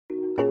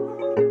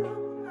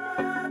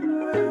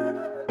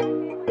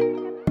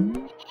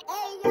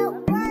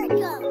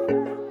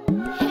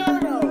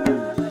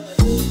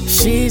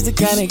She's the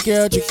kind of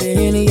girl drink the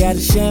Henny out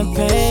of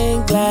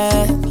champagne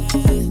glass.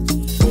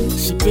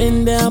 She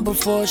been down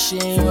before, she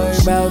ain't worried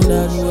about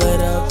nothing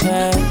with her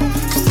past.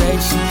 She say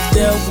she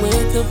dealt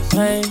with the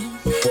pain,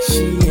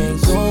 she ain't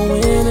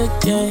going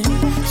again.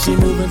 She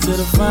moving to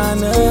the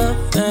finer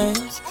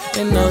things,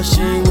 and no,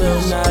 she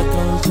will not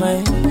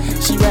complain.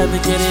 She rather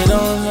get it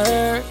on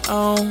her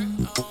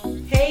own.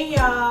 Hey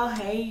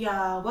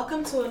y'all,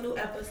 welcome to a new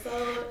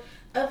episode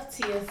of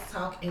Tia's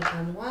Talk and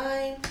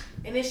Unwind.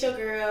 And it's your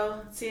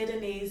girl, Tia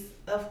Denise,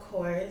 of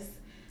course.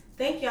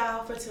 Thank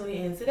y'all for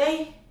tuning in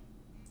today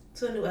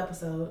to a new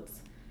episode.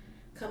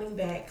 Coming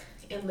back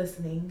and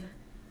listening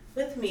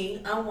with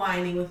me,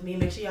 unwinding with me.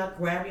 Make sure y'all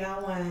grab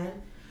y'all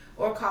wine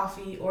or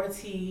coffee or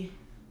tea,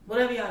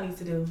 whatever y'all need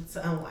to do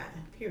to unwind,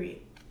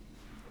 period.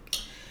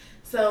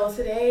 So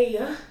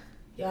today,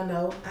 y'all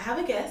know I have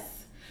a guest.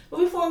 But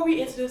before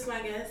we introduce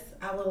my guest,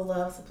 I would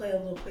love to play a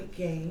little quick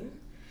game.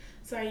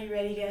 So are you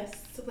ready,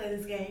 guests, to play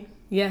this game?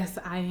 Yes,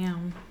 I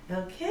am.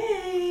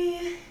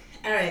 Okay.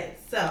 All right.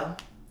 So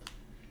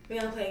we're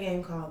going to play a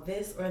game called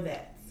This or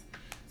That.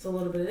 So a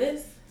little bit of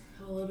this,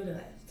 a little bit of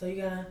that. So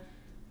you got to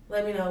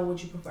let me know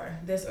what you prefer,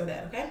 this or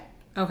that, okay?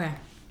 Okay.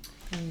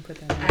 Let me put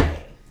that All in.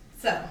 right.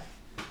 So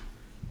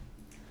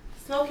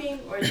smoking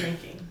or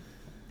drinking?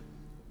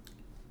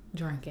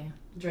 Drinking.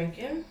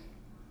 Drinking.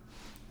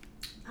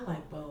 I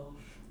like both.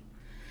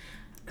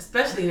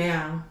 Especially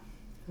now.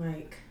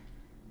 Like,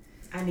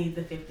 I need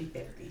the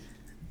 50-50.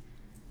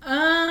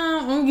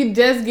 I'm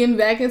just getting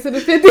back into the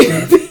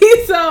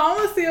 50-50, so I'm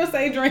going to still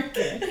say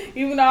drinking,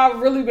 even though I've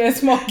really been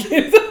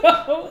smoking.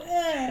 So,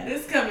 yeah.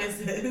 It's coming,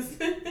 sis.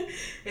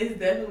 It's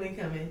definitely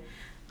coming.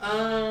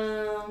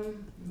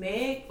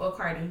 Meg or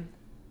Cardi?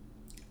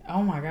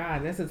 Oh my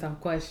God, that's a tough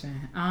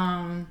question.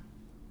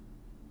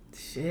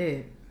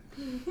 Shit.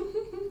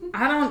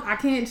 I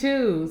can't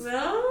choose.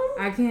 No?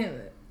 I can't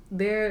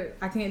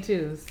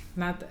choose.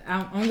 I'm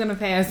gonna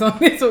pass on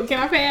this one. Can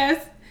I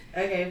pass?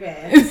 Okay,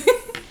 pass.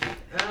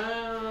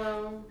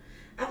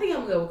 I think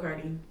I'm gonna go with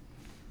Cardi.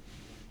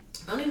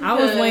 I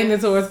was leaning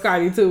towards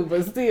Cardi too,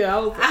 but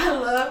still, I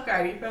love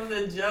Cardi from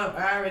the jump.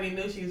 I already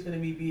knew she was gonna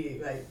be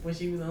big. Like when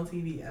she was on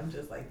TV, I'm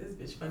just like, this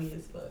bitch funny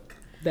as fuck.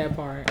 That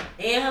part.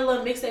 And her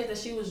little mixtape that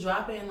she was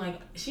dropping,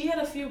 like she had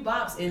a few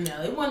bops in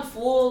there. It wasn't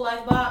full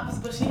like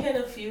bops, but she had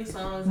a few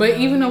songs. But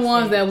even the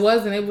ones that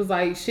wasn't, it was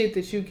like shit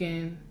that you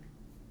can,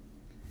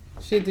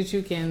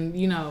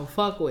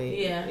 fuck with.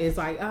 Yeah. It's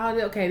like, oh,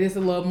 okay, this is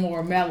a little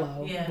more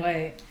mellow. Yeah.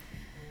 But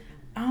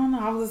I don't know.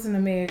 I was listening to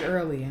Meg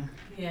earlier.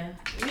 Yeah.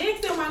 Meg's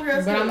still my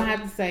girl. But I'm gonna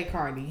have to say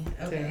Cardi.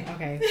 Okay. Too.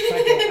 Okay.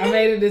 Fuck it. I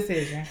made a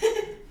decision.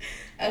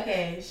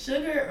 Okay.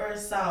 Sugar or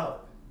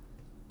salt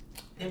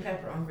and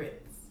pepper on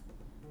grits?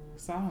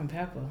 Salt and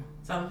pepper.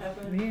 Salt and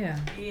pepper? Yeah.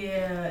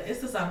 Yeah.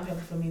 It's the salt and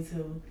pepper for me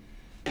too.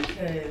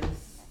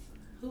 Because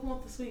who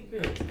wants the sweet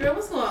grits? Girl,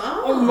 what's going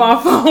on? Oh, my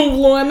phone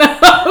blowing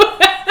up.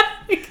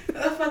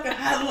 A fucking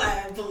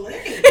hotline bling.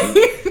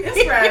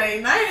 It's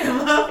Friday night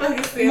and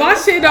motherfuckers still. My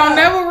shit don't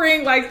never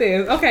ring like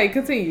this. Okay,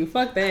 continue.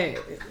 Fuck that.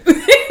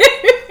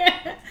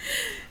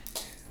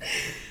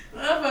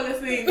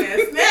 Motherfuckers seen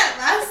that snap.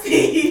 I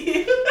see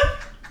you.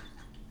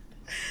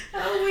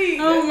 Oh, weak.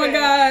 Oh my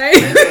God.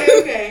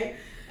 Okay.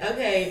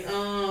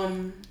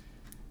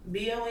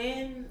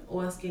 B.O.N.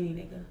 or skinny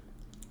nigga?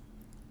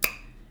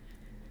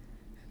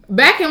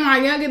 Back in my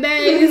younger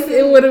days,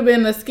 it would have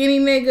been a skinny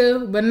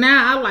nigga, but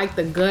now I like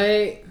the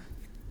gut,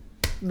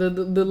 the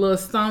little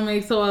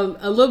stomach, so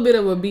a little bit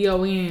of a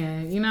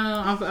B.O.N. You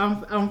know,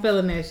 I'm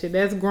feeling that shit.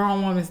 That's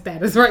grown woman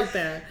status right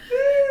there.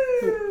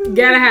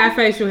 Gotta have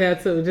facial hair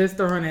too. Just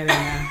throwing that in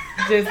there.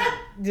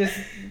 Just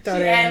throw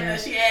that in there.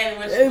 She added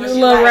what It's she a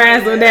little like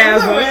razzle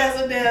dazzle.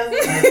 Razzle dazzle.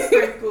 That's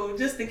pretty cool.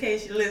 Just in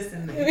case you're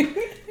listening.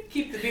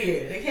 Keep the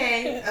beard,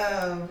 okay?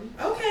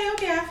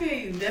 Okay, I feel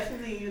you.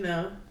 Definitely,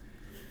 a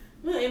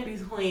little in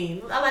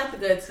between. I like the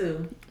gut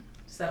too.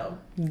 So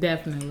a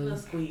Definitely. little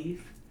squeeze.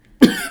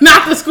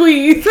 Not the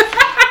squeeze.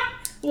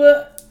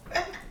 Look.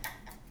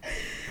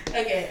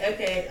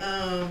 Okay.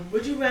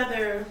 Would you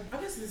rather? I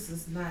guess this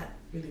is not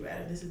really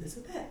rather. This is this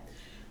or that.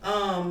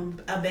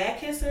 A bad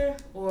kisser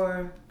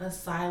or a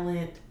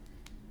silent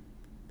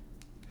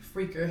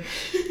freaker?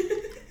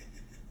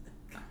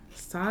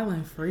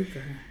 Silent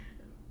freaker.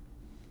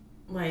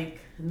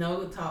 Like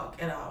no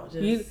talk at all.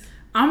 Just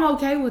I'm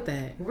okay with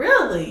that.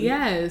 Really?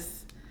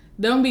 Yes.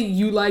 Don't be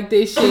you like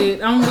this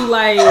shit. I'm gonna be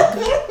like, now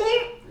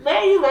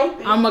you like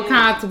this. I'm gonna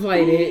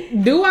contemplate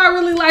it. Do I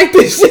really like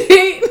this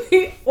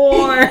shit,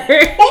 or am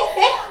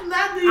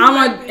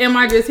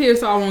I just here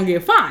so I won't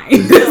get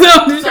fined? So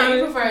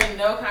you prefer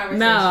no conversation?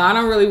 No, I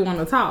don't really want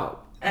to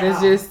talk.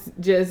 Let's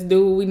just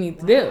do what we need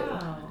to do.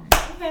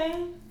 Okay.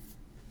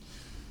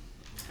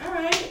 All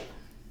right.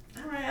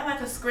 I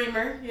like a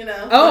screamer,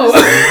 Oh,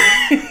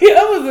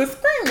 that was a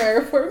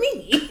screamer for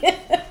me.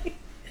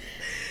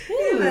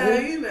 You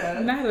know.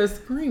 Not a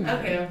screamer.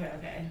 Okay.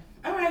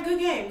 All right, good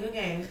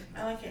game.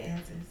 I like your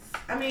answers.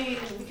 I mean,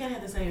 we can't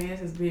have the same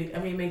answers, big. I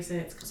mean, it makes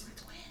sense because we're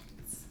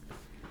twins.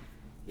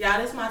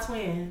 Y'all, this my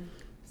twin.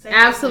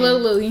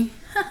 Absolutely.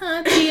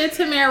 Tia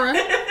Tamara.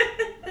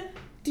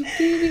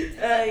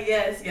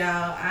 Yes,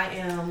 y'all. I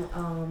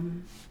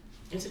am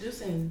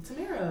introducing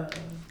Tamara.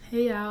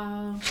 Hey,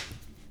 y'all.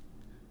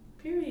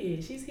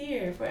 Period. She's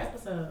here for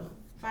episode.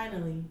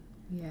 Finally.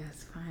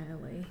 Yes,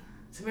 finally.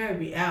 Tamara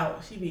be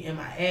out. She be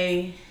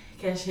MIA,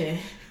 catching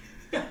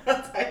all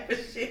type of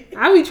shit.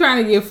 I be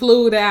trying to get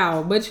flued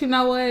out, but you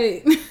know what?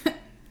 Is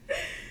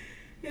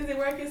it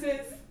working,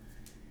 sis?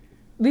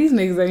 These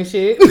niggas ain't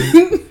shit.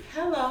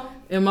 Hello.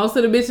 And most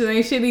of the bitches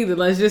ain't shit either.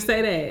 Let's just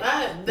say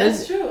that.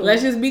 That's true.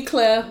 Let's just be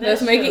clear.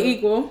 Let's make it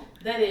equal.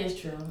 That is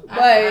true. But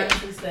I can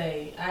honestly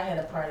say I had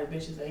a part of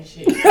bitches ain't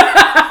shit.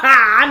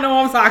 I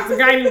know I'm toxic.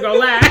 I ain't even gonna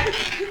lie.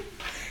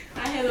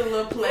 I had a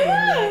little play in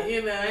that.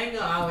 You know, I ain't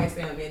gonna always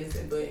say I'm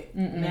innocent, but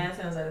 9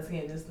 times out of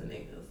 10, just the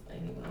niggas. I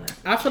ain't even gonna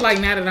lie. I feel like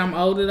now that I'm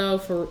older though,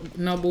 for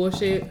no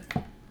bullshit,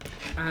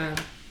 I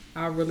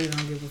really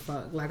don't give a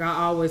fuck. Like I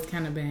always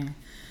kind of been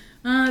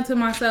to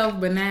myself,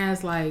 but now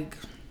it's like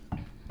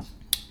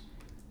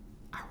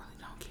I really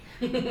don't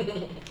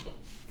care.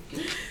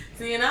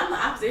 See, and I'm the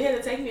opposite. It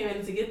had to take me a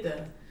minute to get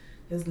there,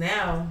 cause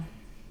now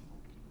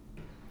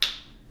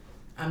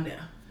I'm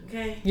there.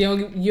 Okay. You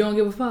don't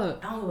give a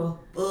fuck. I don't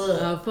give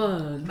a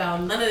fuck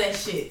about none of that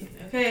shit.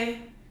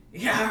 Okay.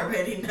 Y'all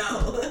already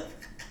know.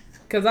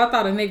 Cause I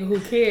thought a nigga who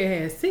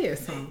cared had said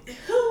something.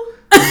 Who?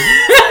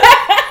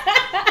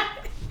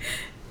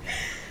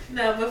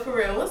 No, but for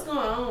real, what's going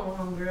on,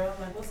 homegirl?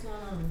 Like, what's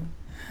going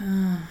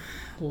on?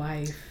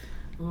 Life.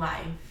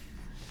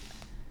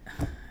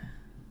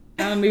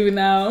 I don't even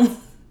know.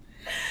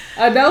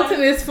 Adulting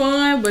is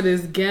fun, but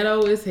it's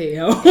ghetto as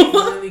hell. It's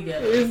really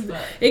ghetto.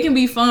 It can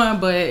be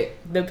fun, but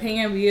the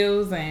paying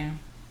bills and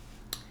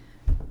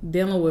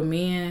dealing with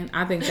men,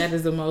 I think that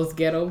is the most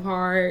ghetto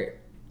part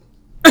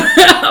of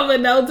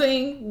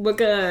adulting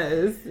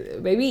because,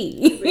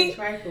 baby,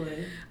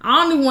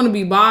 I don't even want to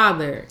be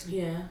bothered.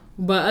 Yeah.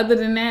 But other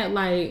than that,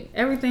 like,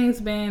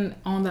 everything's been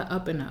on the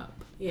up and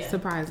up. Yeah.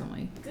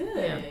 Surprisingly. Good.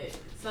 Yeah.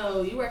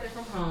 So, you working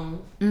from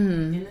home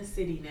in the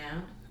city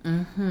now.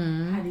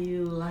 Mm-hmm. How do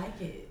you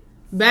like it?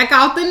 Back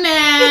out the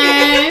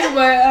net,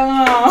 but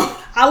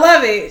I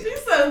love it.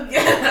 She's so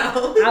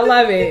ghetto. I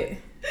love it.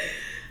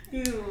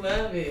 You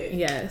love it.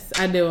 Yes,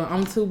 I do.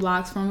 I'm 2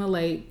 blocks from the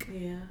lake.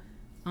 Yeah.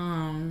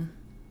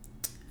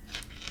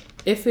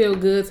 It feels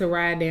good to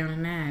ride down the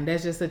 9.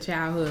 That's just a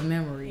childhood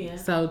memory. Yeah.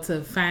 So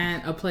to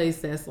find a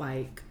place that's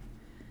like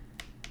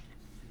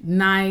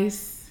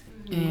nice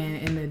and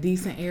in a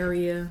decent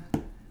area,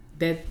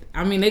 that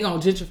I mean, they gonna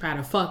gentrify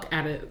the fuck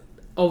out of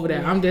over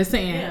there. I'm just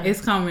saying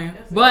it's coming.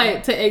 That's but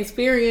good. to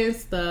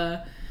experience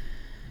the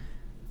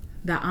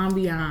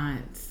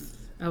ambiance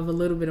of a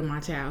little bit of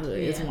my childhood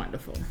is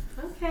wonderful.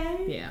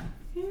 Okay. Yeah.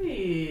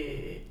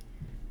 Period.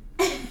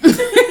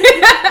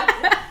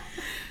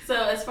 So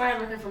as far as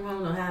working from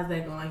home, though, how's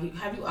that going? Like,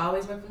 have you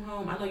always worked from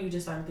home? I know you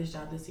just started this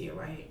job this year,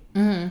 right?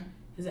 Mm-hmm.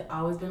 Has it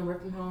always been a work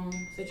from home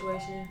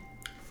situation?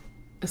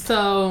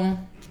 So,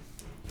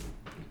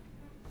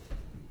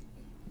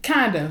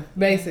 kind of,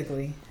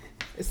 basically.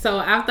 So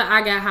after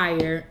I got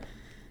hired,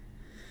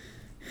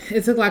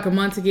 it took like a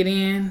month to get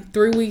in,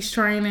 3 weeks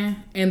training,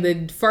 and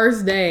the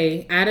first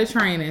day out of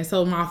training,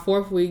 so my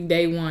 4th week,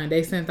 day 1,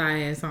 they sent our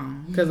ass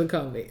home because of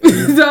COVID.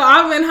 So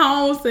I've been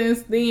home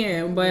since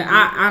then, but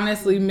I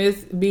honestly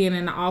miss being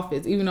in the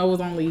office, even though it was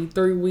only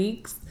 3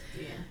 weeks.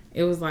 Yeah.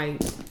 It was like,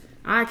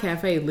 our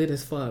cafe lit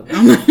as fuck.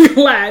 I'm not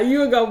gonna lie, you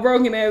would go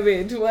broke in that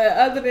bitch. But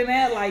other than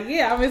that, like,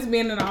 yeah, I miss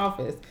being in the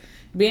office.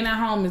 Being at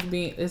home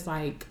it's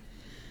like,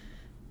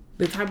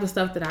 the type of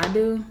stuff that I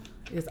do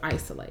is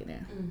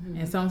isolating.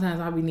 And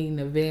sometimes I'll be needing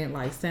to vent,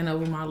 like stand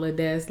over my little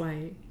desk,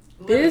 like,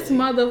 this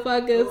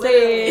motherfucker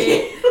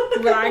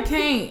said, but I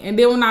can't. And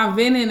then when I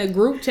vent in a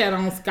group chat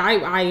on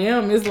Skype,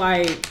 it's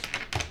like,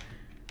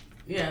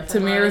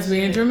 Tamara's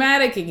being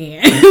dramatic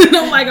again.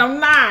 I'm like,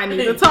 I'm not. I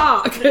need to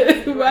talk.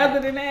 But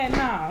other than that,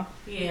 no.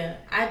 Yeah,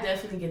 I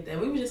definitely get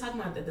that. We were just talking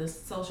about that, the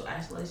social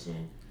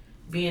isolation,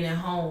 being at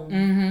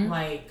home,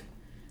 like,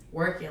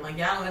 working. Like,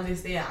 y'all don't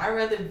understand. I'd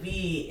rather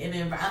be in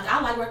an environment.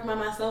 I like working by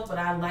myself, but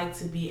I like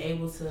to be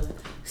able to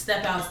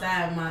step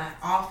outside my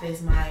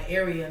office, my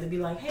area, to be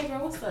like, hey,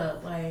 bro, what's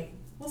up? Like,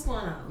 what's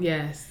going on?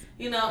 Yes.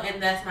 You know,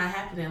 and that's not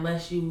happening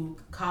unless you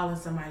calling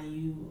somebody,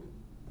 you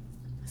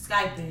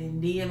Skyping,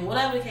 DM,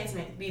 whatever the case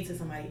may be to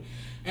somebody.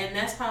 And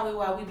that's probably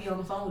why we be on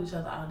the phone with each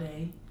other all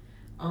day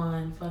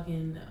on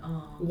fucking...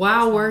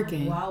 While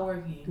working.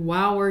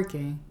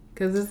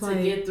 Because it's to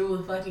like... get through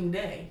a fucking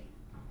day.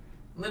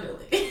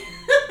 Literally.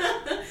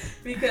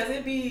 Because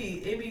it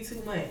be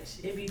too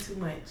much. It be too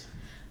much.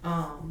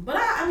 But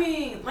I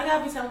mean, like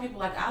I be telling people,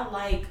 like, I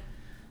like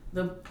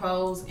the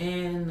pros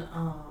and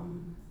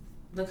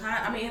the con.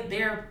 I mean,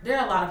 there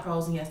are a lot of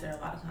pros and yes, there are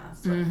a lot of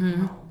cons to working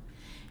from home.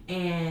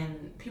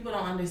 And people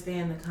don't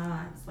understand the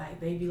cons. Like,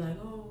 they be like,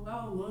 oh,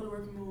 I would love to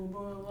work from home,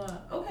 blah, blah,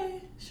 blah.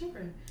 Okay,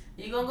 sure.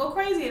 You're gonna go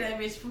crazy in that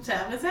bitch from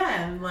time to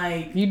time.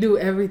 Like, you do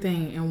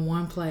everything in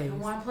one place. In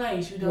one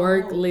place. You don't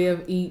work, move.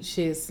 live, eat,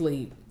 shit,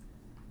 sleep.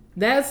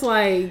 That's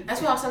like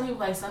That's why I was telling people,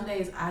 like, some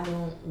days I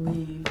don't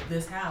leave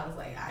this house.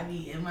 Like, I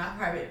be in my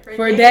apartment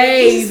for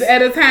days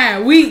at a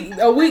time,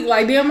 a week.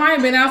 Like, damn, I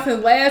ain't been out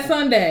since last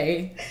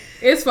Sunday.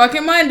 It's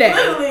fucking Monday.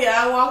 Literally,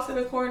 I walk to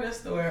the corner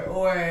store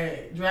or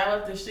drive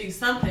up the street,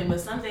 something. But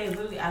some days,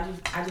 literally, I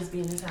just be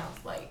in this house.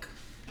 Like,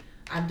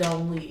 I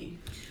don't leave.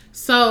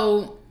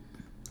 So,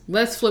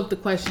 let's flip the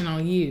question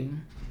on you.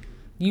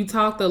 You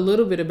talked a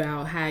little bit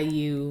about how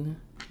you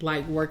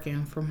like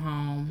working from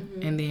home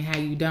and then how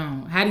you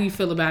don't. How do you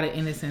feel about it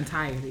in its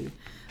entirety?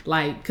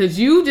 Like, because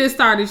you just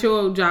started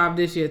your job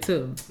this year,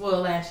 too.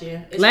 Well, last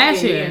year. It's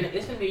going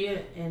to be a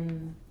year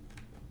in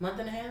a month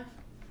and a half.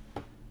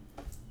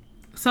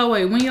 So,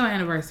 wait, when your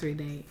anniversary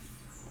date?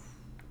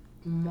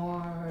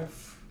 March.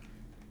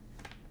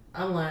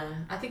 I'm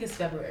lying. I think it's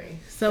February.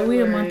 So,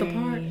 we a month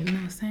apart?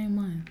 No, same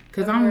month.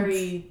 Because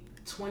February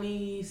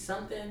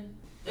 20-something.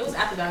 It was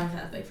after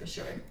Valentine's Day for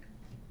sure.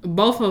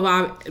 Both of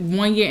our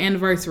 1 year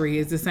anniversary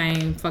is the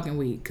same fucking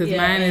week. Because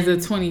mine is the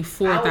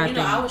 24th, I think.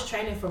 I was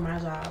training for my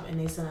job and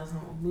they sent us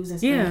home. We was in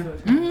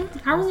Springfield. Yeah.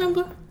 I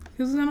remember.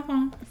 He was on the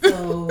phone.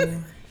 So,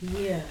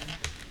 yeah.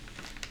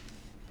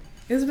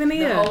 It's been a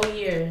year. The whole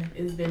year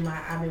it's been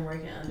I've been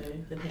working under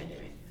the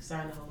pandemic,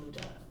 starting a whole new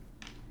job.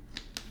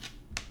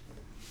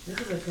 This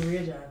is a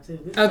career job too.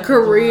 This is like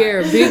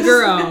career, big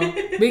girl,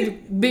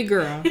 big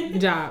girl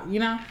job, you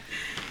know.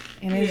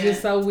 And it's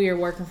just so weird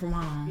working from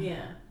home.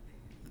 Yeah.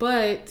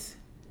 But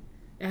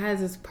it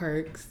has its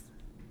perks,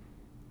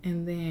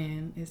 and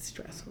then it's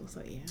stressful.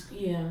 So yeah.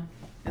 Yeah.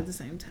 At the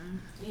same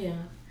time. Yeah.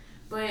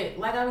 But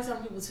like I was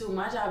telling people too,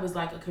 my job is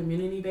like a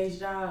community-based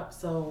job,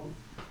 so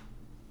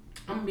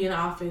I'm gonna be in the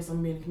office, I'm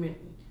gonna be in the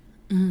community.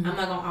 I'm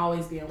not gonna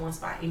always be in one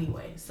spot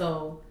anyway.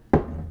 So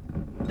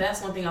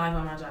that's one thing I like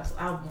about my job. So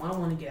I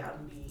want to get out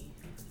and be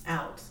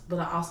out, but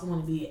I also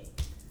want to be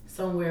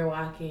somewhere where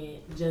I can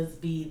just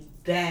be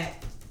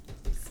that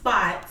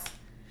spot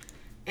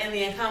and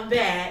then come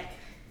back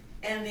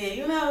and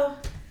then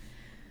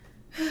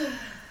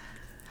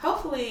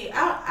hopefully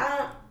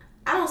I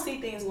don't see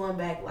things going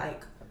back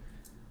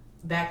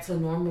to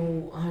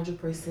normal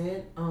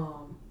 100%.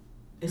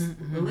 It's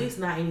at least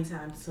not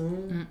anytime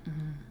soon.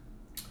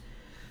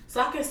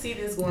 So I can see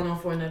this going on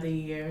for another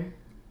year,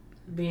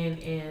 being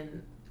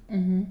in,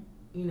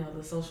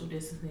 the social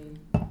distancing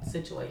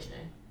situation.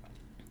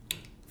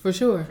 For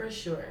sure. For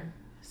sure.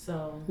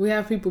 So we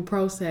have people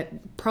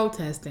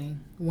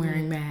protesting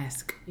wearing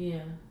masks.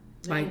 Yeah.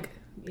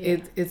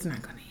 It's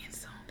not gonna end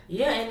soon.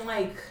 Yeah, and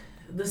like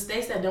the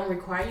states that don't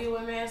require you to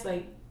wear masks,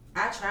 like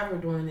I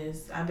traveled during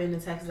this. I've been to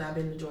Texas, I've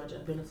been to Georgia,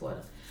 I've been to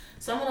Florida.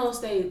 Some of those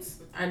states,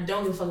 I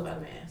don't give a fuck about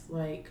a mask.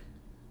 Like,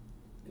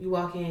 you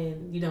walk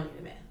in, you don't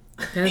need a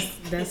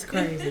mask. That's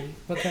crazy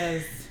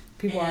because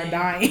people are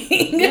dying.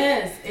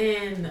 Yes,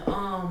 and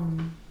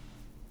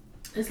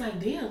it's like,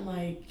 damn,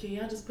 like, can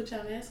y'all just put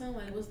y'all mask on?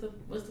 Like, what's the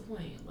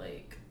point?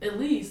 Like, at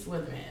least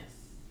wear the mask.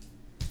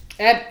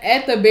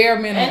 At the bare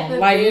minimum.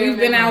 Like, we've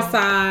been minimum.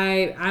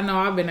 outside. I know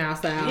I've been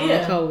outside on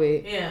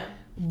COVID. Yeah.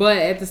 But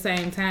at the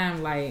same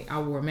time, like,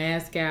 I wore a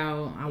mask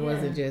out. I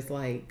wasn't just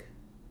like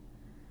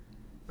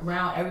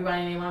around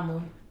everybody named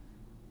mama.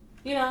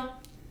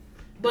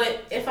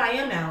 But if I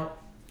am out,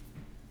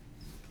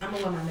 I'm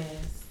gonna wear my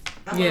mask.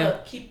 I'm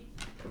gonna keep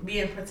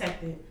being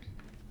protected.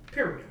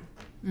 Period.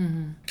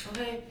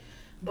 Okay?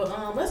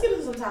 But let's get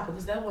into some topics,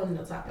 because that wasn't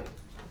a topic.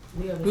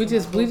 We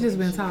just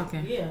been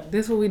talking. Yeah.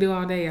 This is what we do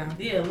all day, y'all.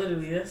 Yeah,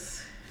 literally.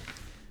 This.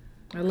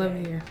 I love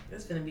it here.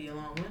 It's gonna be a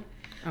long one.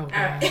 Oh, God.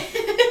 All right.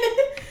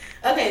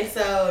 Okay,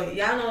 so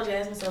y'all know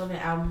Jazmine Sullivan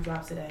album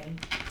dropped today.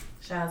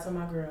 Shout out to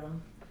my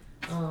girl.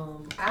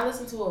 I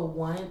listened to it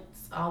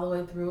once all the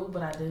way through,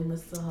 but I didn't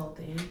listen to the whole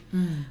thing.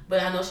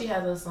 But I know she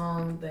has a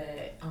song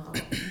that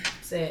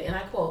said, and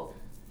I quote,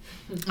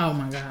 "Oh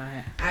my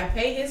God, I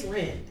pay his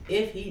rent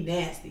if he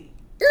nasty."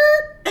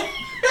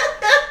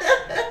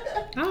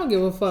 I don't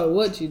give a fuck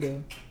what you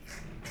do.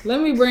 Let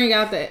me bring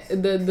out the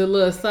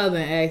little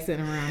southern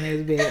accent around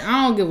this bitch.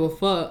 I don't give a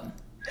fuck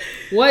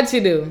what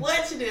you do.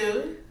 What you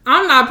do?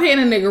 I'm not paying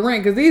a nigga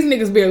rent because these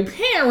niggas be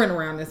paying rent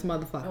around this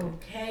motherfucker.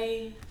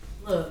 Okay.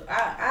 Look,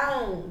 I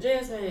don't,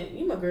 Jazmine,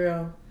 you my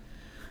girl,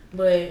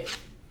 but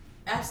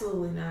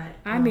absolutely not.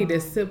 I need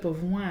a sip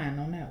of wine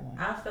on that one.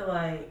 I feel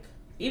like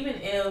even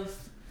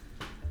if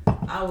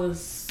I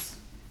was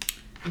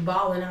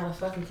balling out of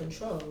fucking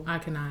control, I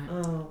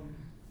cannot.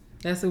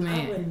 That's a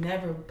man. I would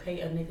never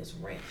pay a nigga's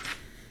rent.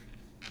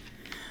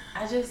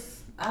 I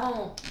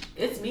don't.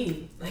 It's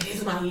me. Like,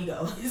 it's my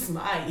ego. It's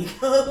my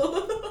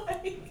ego.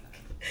 Like,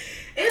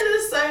 it's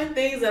just certain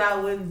things that I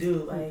wouldn't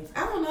do. Like,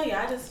 I don't know, y'all.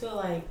 I just feel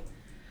like,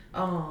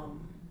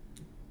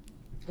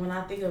 when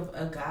I think of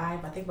a guy,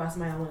 if I think about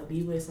somebody I want to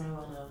be with, somebody I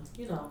want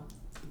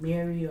to,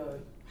 marry or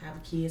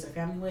have kids or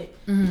family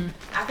with,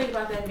 I think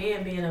about that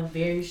man being a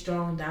very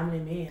strong,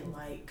 dominant man,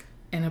 like,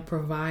 and a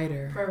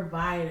provider.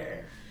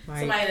 Like,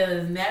 somebody that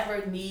will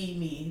never need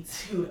me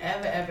to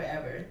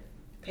ever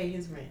pay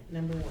his rent,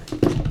 number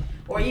one,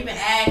 or even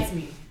ask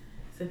me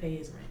to pay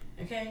his rent.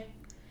 Okay,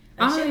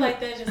 shit like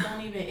that just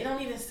don't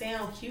even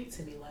sound cute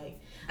to me. Like,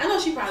 I know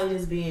she probably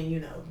just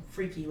being,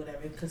 freaky,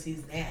 whatever, because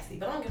he's nasty.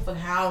 But I don't give a fuck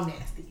how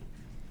nasty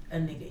a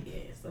nigga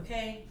is,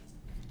 okay?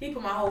 He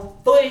put my whole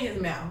foot in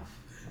his mouth.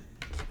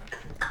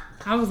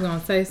 I was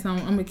gonna say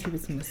something. I'm gonna keep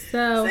it to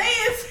myself. Say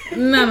it.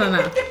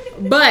 No.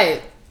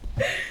 But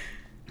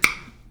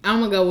I'm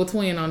gonna go with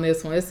twin on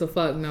this one. It's a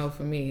fuck no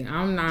for me.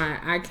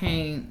 I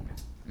can't.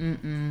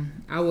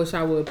 I wish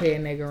I would pay a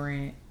nigga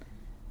rent.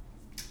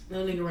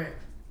 No nigga rent.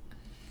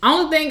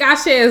 Only thing I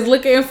share is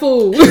liquor and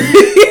food.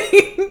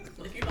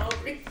 If you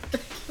hungry.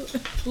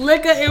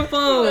 Liquor and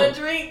food. You want a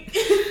drink?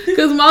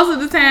 Because most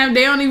of the time,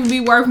 they don't even be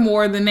worth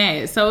more than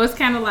that. So it's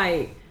kind of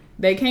like,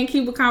 they can't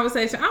keep a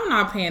conversation. I'm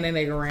not paying a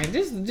nigga rent.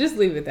 Just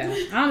leave it there.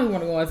 I don't even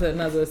want to go into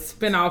another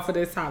spin-off for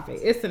this topic.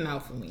 It's a no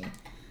for me.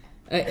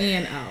 A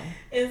N-O.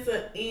 It's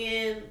a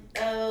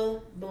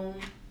N-O. Boom,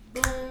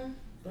 boom,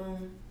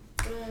 boom,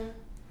 boom,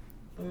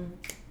 boom,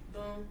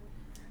 boom.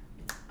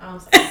 I'm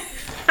sorry.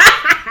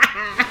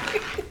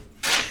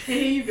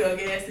 Here you go,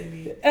 gassing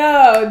me.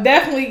 Oh,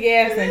 definitely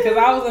gassing, because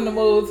I was in the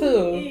mood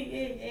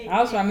too.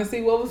 I was trying to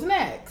see what was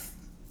next.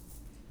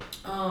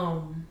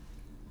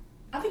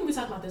 I think we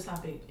talked about this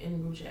topic in the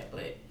group chat,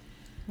 but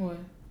What?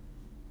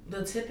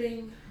 The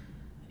tipping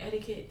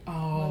etiquette when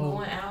Oh.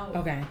 going out.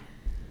 Okay.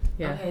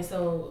 Yeah. Okay,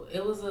 so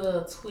it was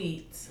a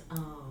tweet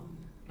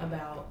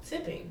about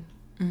tipping.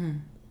 Mm-hmm.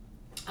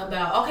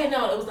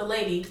 It was the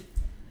lady.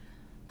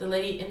 The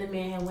lady and the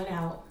man had went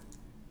out,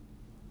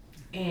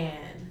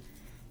 and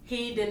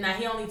he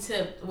only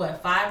tipped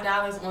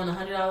 $5 on a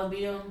 $100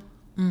 bill.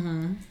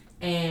 Mm-hmm.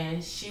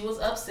 And she was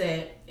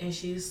upset, and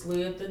she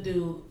slid the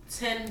dude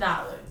 $10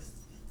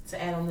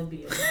 to add on the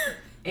bill.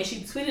 And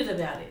she tweeted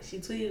about it.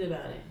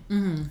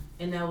 Mm-hmm.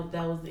 And that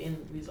was the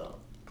end result.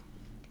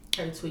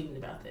 Her tweeting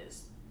about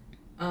this.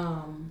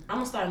 I'm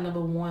gonna start number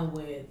one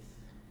with,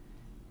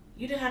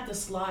 you didn't have to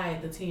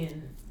slide the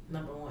 10.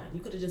 Number one, you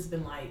could have just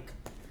been like,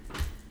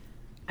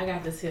 I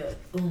got this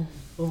tip, boom,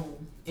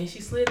 boom, and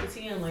she slid the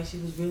 10 like she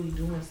was really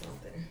doing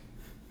something.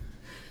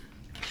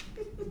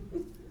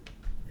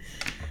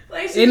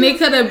 And it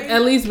could have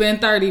at least been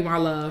 30, my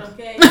love.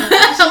 Okay, she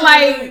was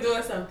Like, really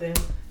doing something.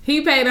 He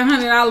paid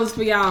 $100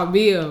 for y'all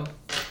bill.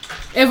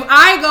 If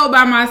I go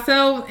by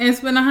myself and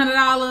spend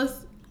 $100,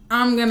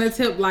 I'm gonna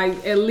tip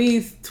like at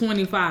least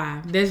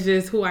 25. That's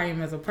just who I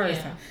am as a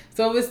person. Yeah.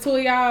 So if it's two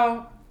of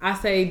y'all, I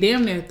say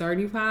damn near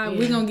 35. Yeah.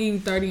 We gonna give you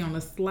 30 on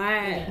the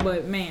slide, Yeah.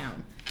 but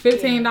ma'am,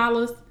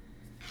 $15.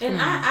 And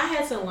I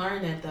had to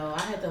learn that though.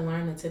 I had to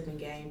learn the tipping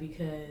game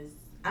because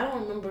I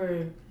don't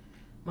remember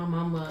my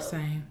mama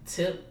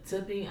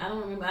tipping. I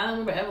don't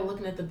remember ever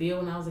looking at the bill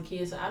when I was a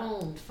kid, so I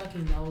don't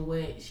fucking know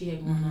what she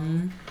had going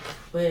on.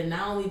 But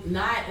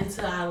not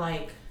until I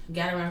like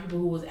got around people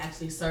who was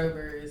actually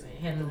servers and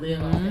had to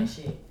live off that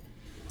shit,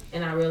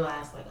 and I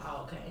realized like,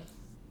 oh, okay,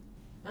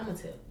 I'm a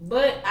tip.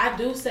 But I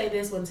do say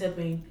this when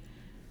tipping,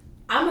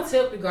 I'm a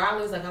tip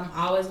regardless. Like, I'm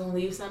always gonna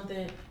leave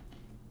something.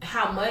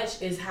 How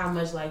much is how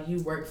much like you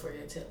work for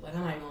your tip. Like,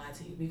 I'm not even gonna lie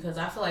to you, because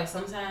I feel like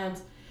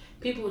sometimes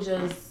people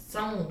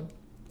some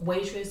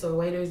waitress or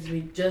waiters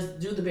just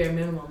do the bare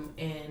minimum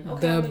and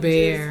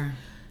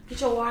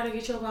get your water,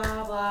 get your blah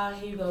blah blah.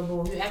 Here you go,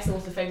 boom. You ask them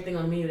what's the favorite thing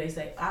on the menu, they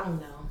say, I don't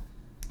know.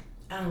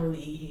 I don't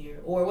really eat here,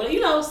 or what,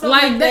 something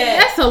like that.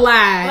 That's a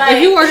lie. Like,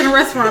 if you work in a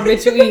restaurant,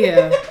 bitch, you eat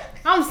here.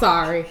 I'm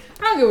sorry.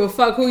 I don't give a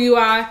fuck who you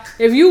are.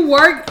 If you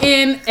work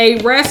in a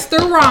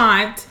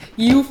restaurant,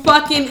 you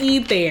fucking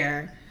eat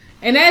there.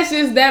 And that's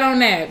just that on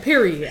that,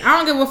 period. I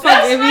don't give a fuck.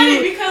 That's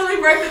funny because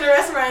we worked in a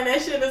restaurant and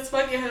that shit is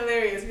fucking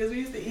hilarious because we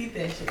used to eat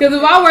that shit. Because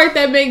if I worked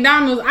at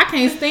McDonald's, I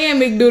can't stand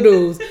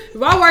McDoodles.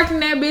 If I worked in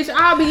that bitch,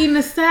 I'll be eating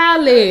a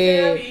salad.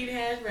 I'll be eating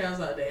hash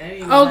browns all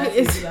day.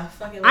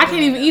 I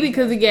can't even eat it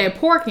because it got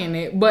pork in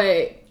it,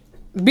 but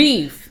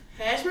beef.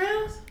 Hash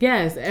browns?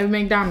 Yes, at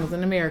McDonald's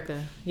in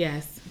America.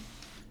 Yes.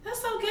 That's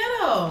so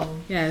ghetto.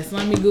 Yes,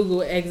 let me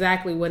Google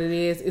exactly what it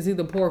is. It's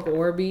either pork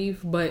or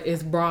beef, but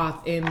it's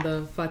broth in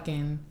the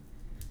fucking...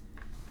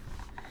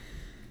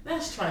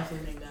 That's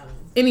trifling, McDonald's.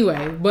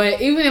 Anyway, but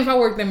even if I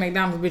worked at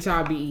McDonald's, bitch,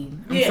 I'll be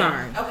eating. I'm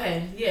sorry.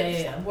 Okay.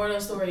 Yeah. Moral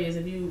of the story is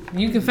if you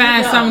can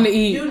find something to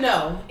eat. You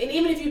know. And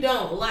even if you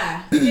don't,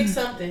 lie. Pick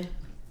something.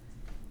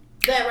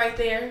 That right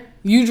there.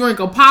 You drink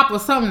a pop or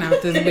something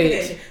out this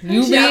bitch.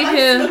 You be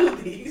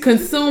here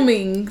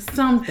consuming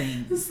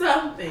something.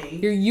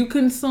 Something. You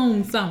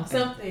consume something.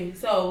 Something.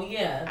 So,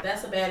 yeah,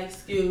 that's a bad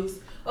excuse.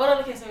 Oh,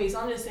 no, can't say me.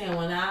 So I'm just saying,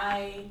 when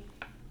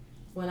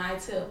I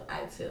tip,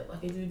 I tip.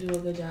 Like, if you do a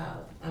good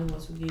job, I'm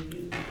going to give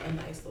you a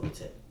nice little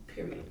tip,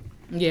 period.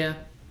 Yeah,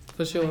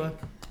 for sure. Like,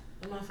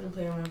 I'm not going to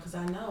play around because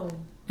I know.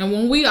 And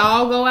when we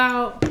all go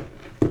out,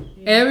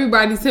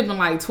 everybody's tipping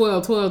like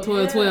 12,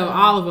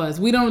 all of us.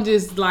 We don't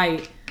just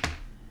like,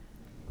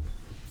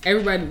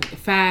 everybody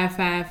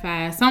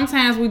 5.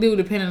 Sometimes we do,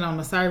 depending on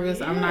the service.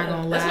 Yeah, I'm not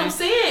going to lie. That's what I'm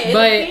saying.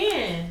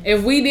 But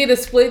if we did a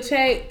split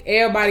check,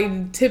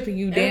 everybody tipping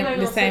you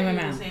the same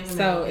amount.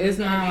 So it's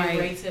not like...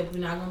 great tip. We're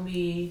not going to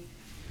be...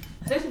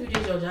 Especially if you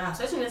did your job.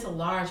 Especially when it's a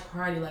large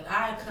party. Like,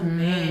 I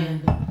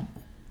command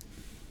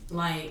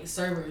like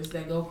servers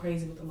that go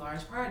crazy with the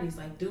large parties.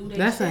 Like, dude,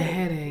 that's shit. a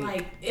headache.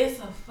 Like, it's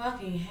a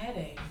fucking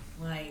headache.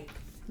 Like,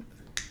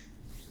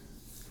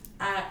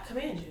 I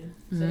command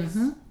you, sis.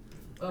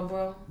 Oh,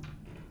 bro,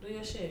 do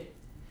your shit.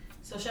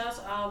 So shout out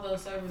to all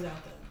those servers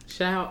out there.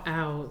 Shout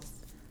outs.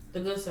 The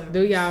good servers.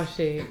 Do y'all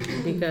shit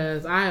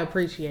because I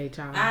appreciate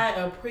y'all. I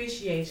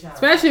appreciate y'all.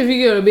 Especially if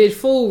you get a bitch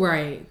food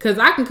right. Because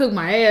I can cook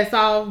my ass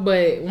off,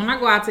 but when I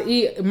go out to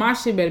eat, my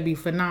shit better be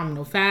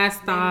phenomenal.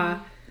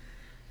 5-star.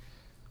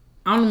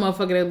 I'm the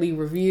motherfucker that leave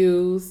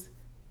reviews.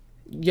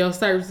 Your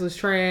service was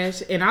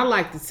trash. And I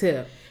like the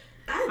tip.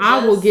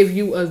 I will give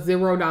you a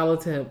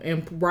 $0 tip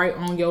and right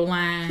on your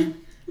line.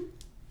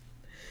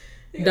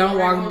 Don't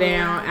walk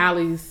down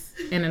alleys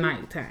in the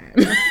nighttime.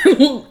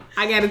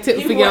 I got a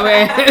tip for your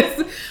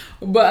ass.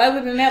 But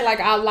other than that, like,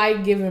 I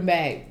like giving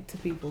back to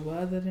people. But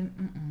other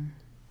than,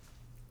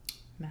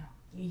 no.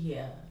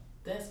 Yeah,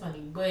 that's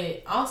funny.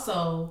 But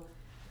also,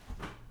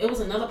 it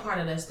was another part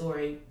of that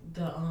story.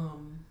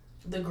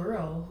 The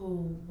girl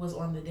who was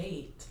on the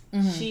date,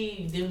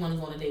 she didn't want to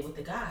go on a date with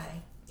the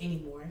guy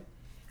anymore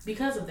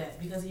because of that.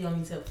 Because he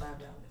only tipped $5.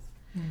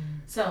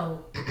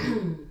 So,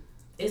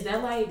 is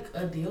that like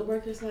a deal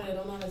breaker? Somebody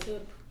don't know how to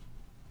tip,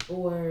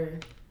 or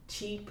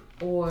cheap,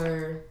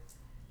 or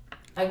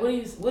like what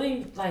do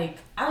you like?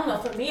 I don't know.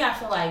 For me, I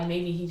feel like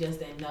maybe he just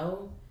didn't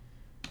know.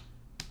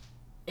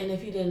 And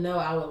if he didn't know,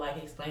 I would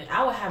like explain.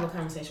 I would have a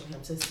conversation with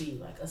him to see,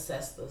 like,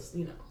 assess this.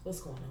 You know,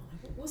 what's going on?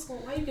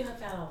 Like, why you get her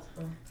 $5,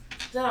 bro?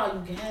 Is that all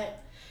you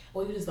get?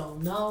 Or you just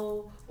don't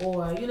know?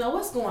 Or, you know,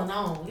 what's going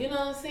on? You know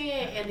what I'm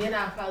saying? And then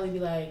I'll probably be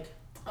like,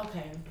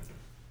 okay,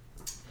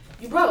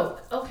 you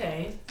broke.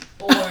 Okay.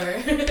 Or,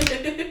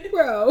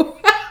 bro.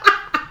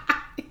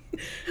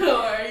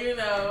 or, you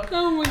know,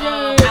 oh my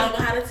God. I don't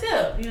know how to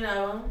tip, you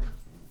know.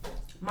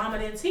 Mama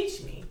didn't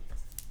teach me.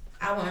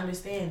 I would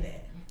understand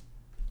that.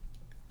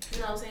 You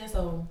know what I'm saying?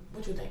 So,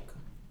 what you think?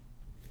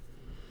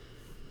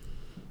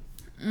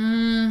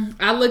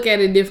 I look at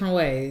it different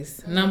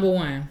ways. Number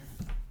one,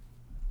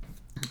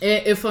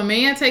 if a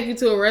man take you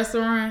to a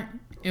restaurant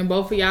and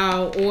both of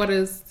y'all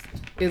orders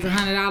is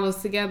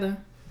 $100 together,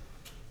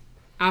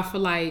 I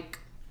feel like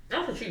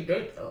that's a cheap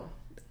date, though.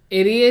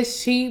 It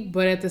is cheap,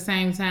 but at the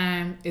same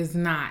time, it's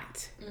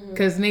not.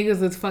 Because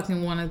niggas is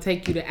fucking want to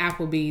take you to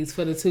Applebee's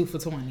for the 2 for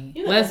 $20.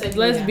 You know,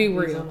 let's be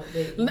real.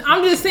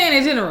 I'm just saying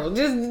in general.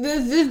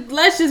 Just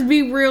let's just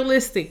be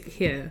realistic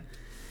here.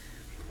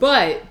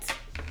 But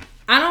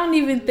I don't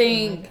even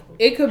think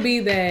it could be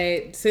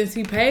that since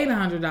he paid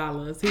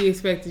 $100, he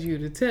expected you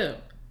to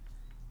tip.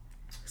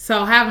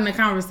 So having a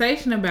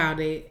conversation about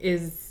it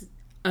is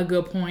a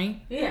good point.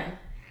 Yeah.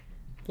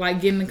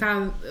 Like getting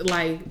the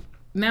like.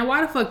 Now,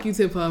 why the fuck you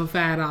tip her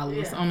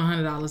 $5 on a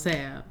 $100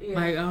 tab? Yeah.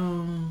 Like,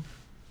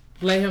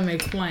 let him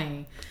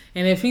explain.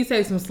 And if he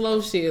say some slow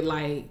shit,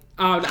 like,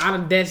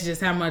 that's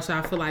just how much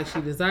I feel like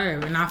she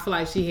deserved. And I feel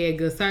like she had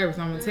good service.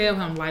 I'm going to tell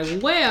him,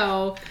 like,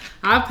 well,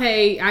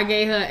 I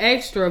gave her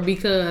extra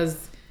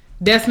because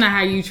that's not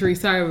how you treat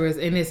servers,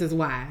 and this is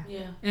why.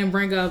 Yeah. And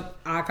bring up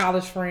our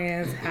college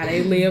friends, how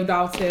they lived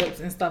off tips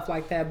and stuff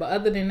like that. But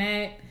other than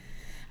that,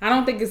 I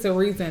don't think it's a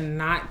reason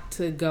not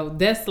to go.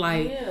 That's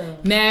like,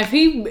 now if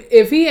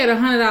he had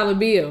 $100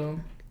 bill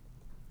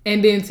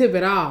and didn't tip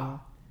at all,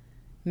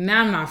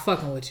 now I'm not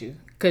fucking with you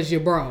because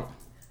you're broke.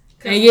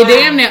 And you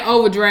damn near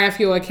overdraft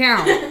your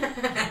account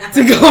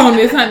to go on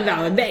this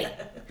 $100 date.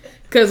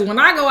 Because when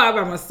I go out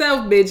by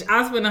myself, bitch,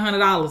 I spend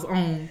 $100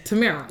 on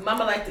Tamara.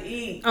 Mama like to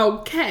eat.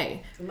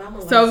 Okay.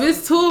 So if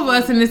it's two of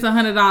us and it's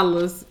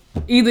 $100,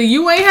 either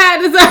you ain't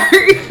had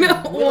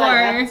dessert or... We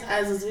like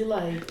appetizers. We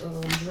like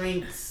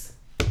drinks.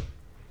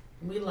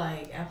 We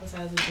like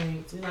appetizer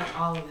drinks. We like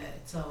all of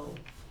that. So,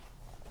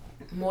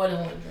 more than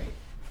one drink.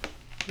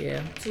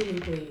 Yeah. 2,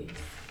 please.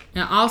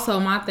 And also,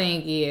 my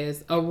thing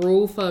is, a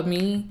rule for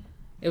me,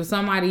 if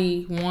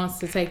somebody wants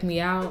to take me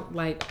out,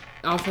 like,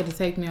 offer to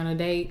take me on a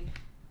date,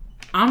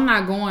 I'm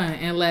not going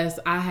unless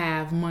I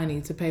have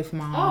money to pay for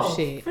my own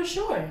shit. For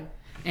sure.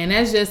 And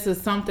that's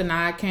just something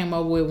I came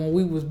up with when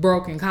we was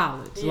broke in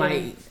college. Yeah.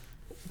 Like,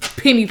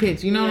 penny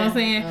pinch, you know what I'm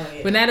saying? Oh,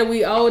 yeah. But now that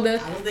we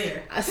older, I was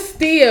there. I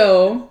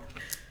still...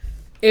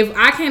 If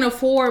I can't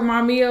afford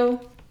my meal,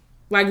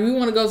 like we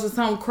want to go to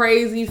some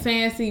crazy,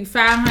 fancy,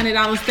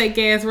 $500 steak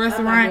ass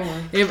restaurant.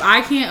 If I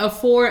can't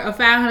afford a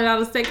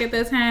 $500 steak at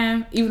that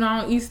time, even though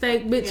I don't eat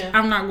steak, bitch,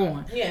 I'm not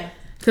going. Yeah.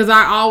 Because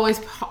I always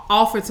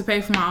offer to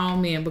pay for my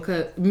own meal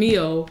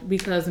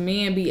because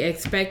men be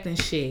expecting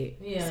shit.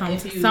 Yeah.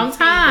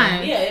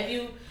 Sometimes. Yeah. If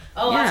you,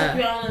 I took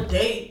you on a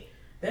date,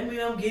 that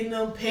means I'm getting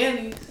them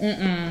panties.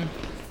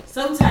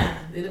 Sometimes.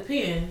 It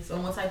depends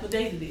on what type of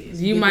date it is.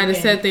 You might have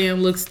sat there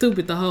and looked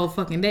stupid the whole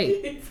fucking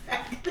date.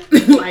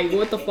 Exactly. Like,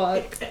 what the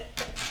fuck?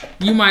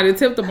 You might have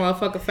tipped the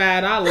motherfucker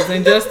 $5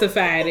 and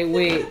justified it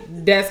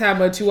with, that's how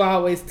much you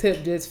always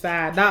tip, just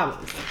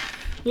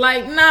 $5.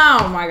 Like,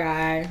 no, my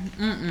guy.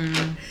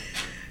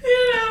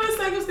 You know,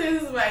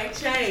 circumstances might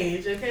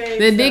change, okay?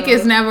 The dick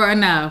is never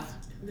enough.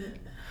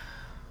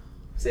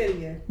 Say it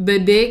again. The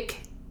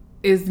dick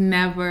is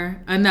never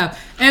enough.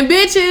 And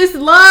bitches,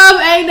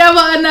 love ain't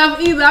never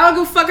enough either. I don't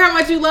give a fuck how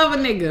much you love a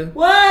nigga.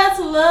 What's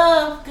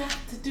love got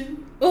to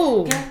do?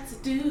 Ooh. Got to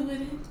do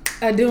with it.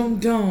 A doom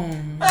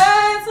doom.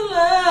 What's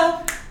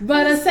love?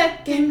 But a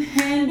second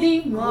hand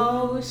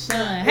emotion.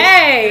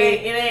 Hey!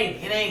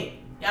 It ain't.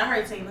 Y'all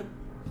heard Tina.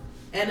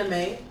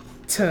 Anime.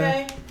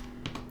 Okay?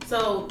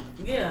 So,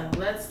 yeah,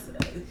 let's...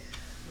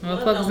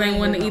 Motherfuckers ain't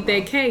want to eat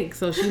that cake,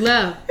 so she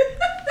left.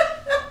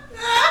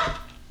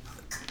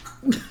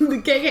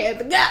 The cake had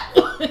to go.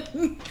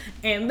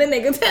 And the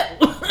nigga tell.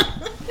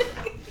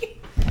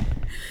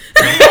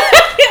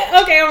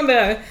 Okay, I'm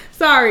done.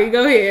 Sorry,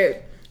 go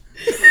ahead.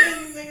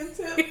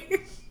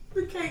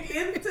 The cake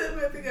and the tip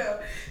had to go.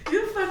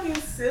 You're fucking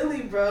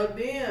silly, bro.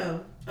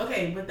 Damn.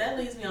 Okay, but that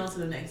leads me on to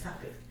the next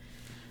topic.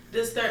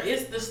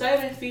 It's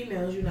disturbing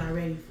females you're not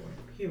ready for.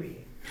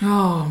 Period.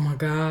 Oh my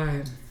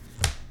God.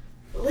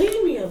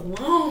 Leave me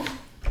alone.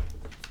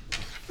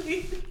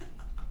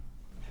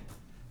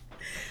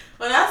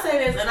 When I say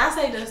this, and I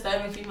say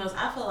disturbing females,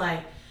 I feel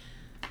like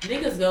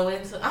niggas go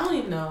into, I don't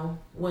even know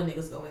what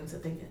niggas go into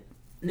thinking.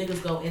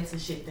 Niggas go into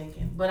shit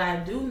thinking. But I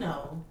do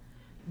know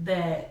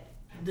that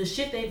the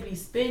shit they be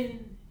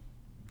spitting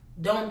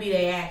don't be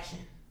their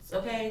actions.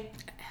 Okay?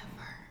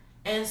 Ever.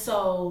 And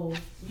so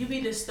you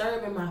be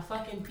disturbing my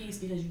fucking peace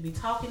because you be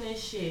talking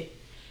this shit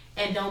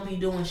and don't be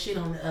doing shit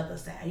on the other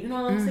side. You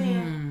know what I'm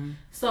saying?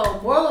 So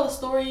moral of the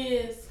story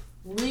is,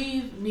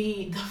 leave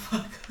me the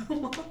fuck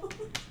alone.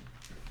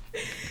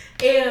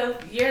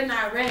 If you're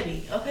not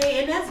ready,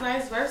 okay? And that's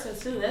vice versa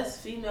too. That's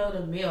female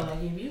to male.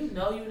 Like, if you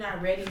know you're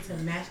not ready to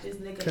match this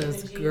nigga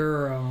energy,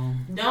 girl,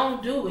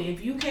 don't do it.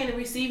 If you can't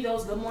receive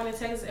those good morning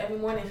texts every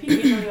morning, if he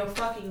getting on your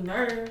fucking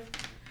nerve,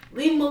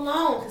 leave him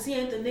alone, because he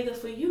ain't the nigga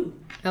for you.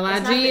 L-I-G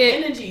it's not the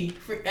energy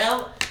for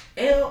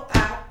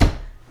L-I.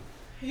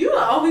 You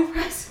the only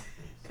person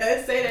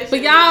that say that shit.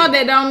 But y'all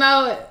that don't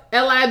know it,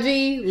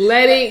 L-I-G,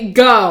 let it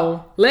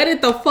go. Let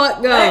it the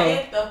fuck go.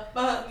 Let it the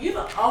fuck. You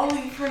the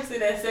only person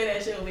that say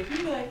that shit with me.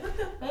 You be like, what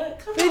the fuck?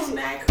 Come on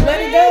now, Craig.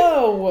 Let it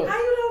go. How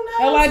you don't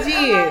know?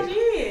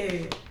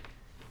 L-I-G.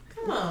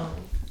 Come on.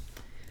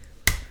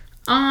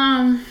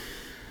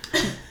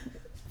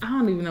 I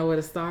don't even know where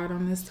to start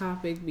on this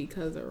topic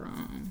because of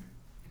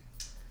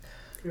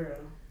Girl.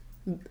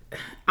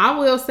 I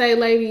will say,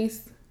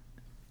 ladies,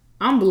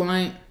 I'm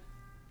blunt.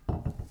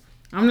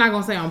 I'm not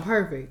gonna say I'm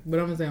perfect, but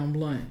I'm gonna say I'm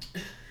blunt.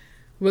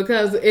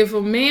 Because if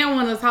a man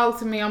wanna talk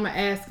to me, I'm gonna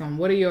ask him,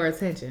 what are your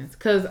intentions?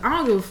 Cause I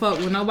don't give a fuck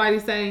what nobody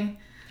say.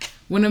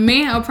 When a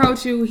man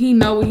approach you, he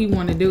know what he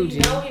wanna do, G.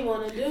 He know what he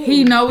wanna do.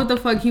 He know what the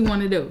fuck he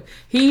wanna do.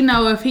 He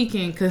know if he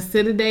can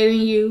consider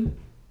dating you.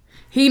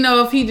 He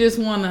know if he just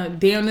wanna,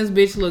 damn, this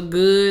bitch look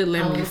good,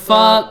 let me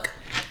fuck.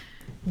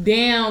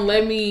 Damn,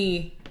 let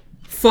me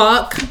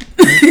fuck.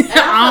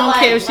 I don't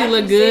care if she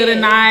look good or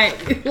not.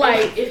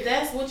 Like, if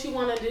that's what you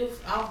want to do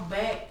off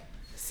back,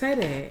 say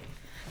that.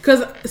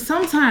 Cause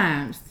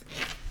sometimes,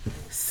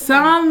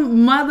 some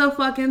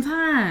motherfucking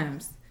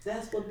times,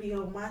 that's what be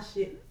on my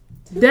shit.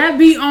 That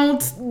be on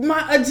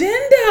my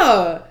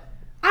agenda.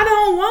 I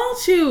don't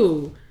want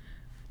you.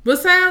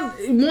 But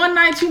one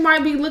night you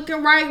might be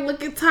looking right,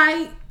 looking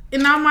tight,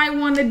 and I might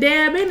want to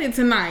dab in it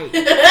tonight.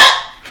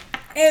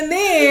 And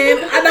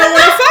then I don't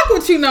want to fuck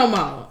with you no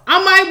more.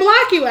 I might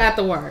block you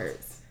afterwards.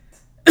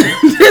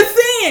 Just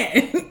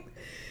saying.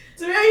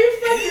 Girl, you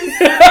fucking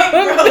sick,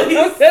 bro. I'm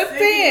just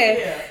saying.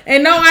 Yeah.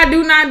 And no, I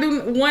do not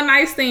do one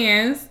night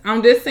stands.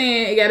 I'm just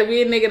saying it gotta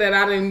be a nigga that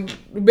I done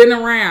been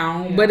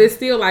around. Yeah. But it's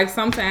still like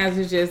sometimes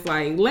it's just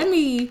like, let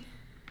me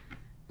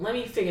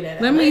figure that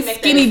out. Let me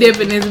skinny dip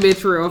in this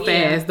bitch real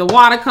fast. The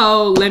water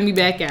cold, let me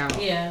back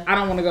out. Yeah. I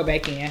don't want to go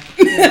back in.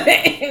 Yeah.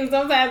 And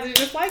sometimes it's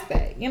just like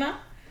that, you know?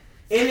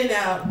 In and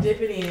out,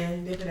 dip it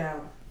in, dip it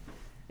out.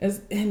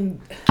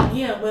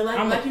 But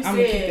like you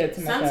said,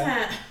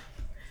 sometimes.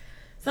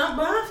 But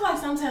I feel like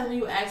sometimes when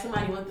you ask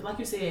somebody what, like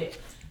you said,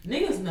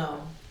 niggas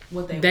know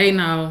what they want.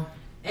 Know.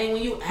 And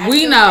when you ask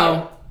we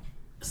know.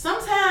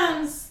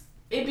 Sometimes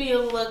it be a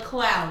little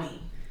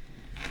cloudy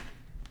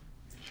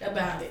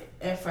about it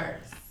at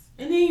first.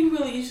 And then you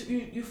really,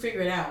 you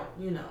figure it out,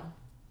 you know,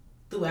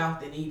 throughout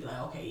the, and you be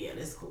like, okay, yeah,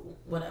 that's cool,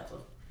 whatever.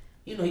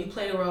 You know, you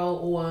play the role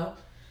or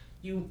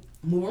you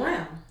move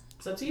around.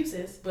 It's up to you,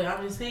 sis. But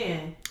I'm just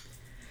saying,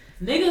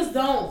 niggas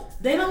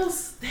they don't,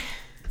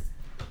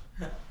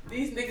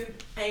 these niggas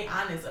ain't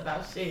honest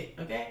about shit,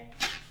 okay?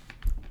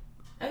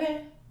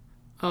 Okay?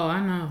 Oh,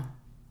 I know.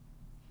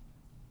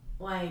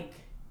 Like,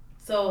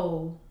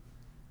 so,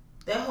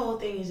 that whole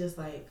thing is just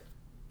like,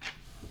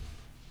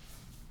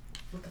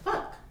 what the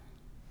fuck?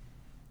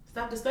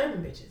 Stop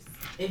disturbing bitches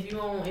if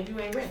you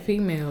ain't ready.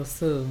 Females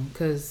too,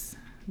 cause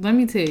let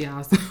me tell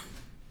y'all something.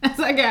 As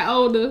I got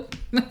older,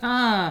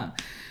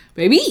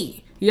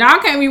 baby, y'all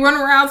can't be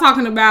running around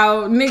talking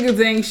about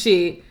niggas ain't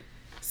shit.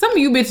 Some of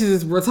you bitches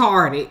is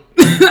retarded.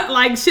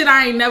 Like shit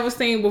I ain't never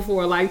seen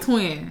before. Like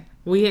twin,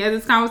 we had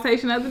this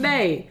conversation the other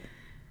day.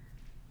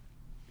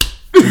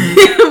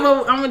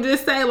 But I'm gonna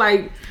just say,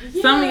 like,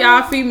 some of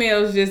y'all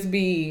females just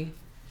be.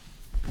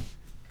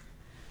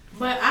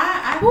 But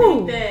I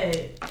think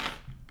that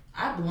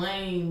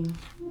blame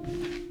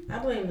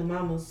the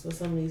mamas for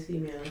some of these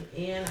females,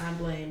 and I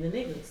blame the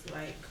niggas.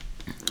 Like,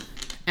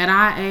 at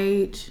our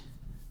age,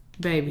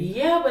 baby.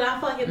 Yeah, but I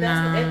feel like if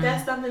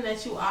that's something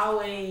that you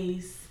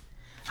always,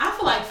 I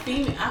feel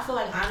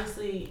like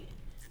honestly,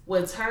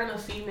 what turn a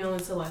female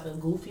into like a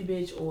goofy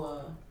bitch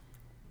or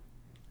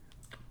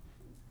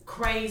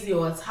crazy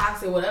or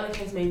toxic, whatever the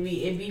case may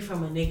be, it be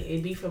from a nigga.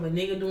 It be from a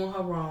nigga doing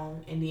her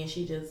wrong, and then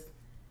she just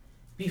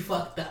be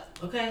fucked up,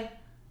 okay?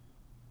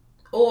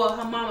 Or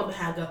her mama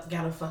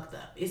got her fucked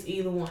up. It's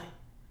either one.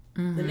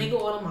 Mm-hmm. The nigga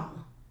or the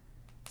mama.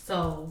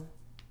 So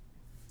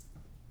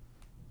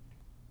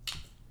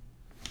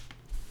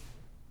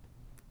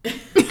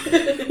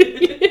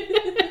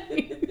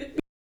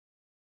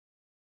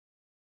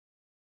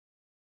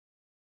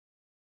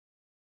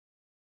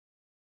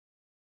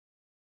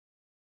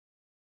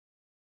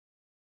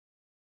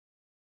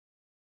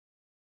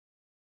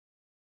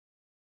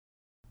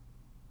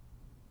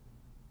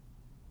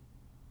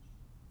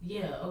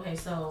yeah, okay,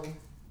 so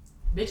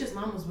bitches'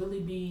 mamas really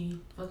be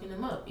fucking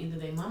them up. Either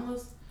they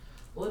mamas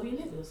or it be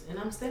niggas. And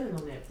I'm standing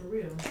on that for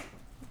real.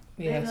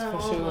 Yes,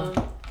 for sure.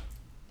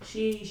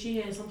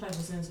 She had some type of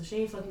sense, so she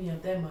ain't fuck me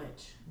up that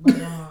much. But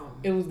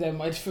it was that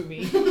much for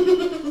me. She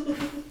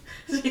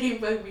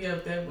ain't fuck me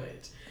up that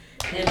much.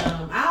 And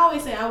I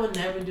always say I would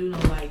never do no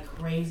like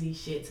crazy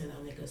shit to no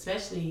nigga,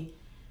 especially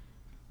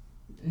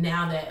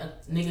now that a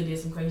nigga did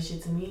some crazy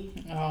shit to me.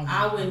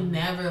 I would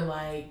never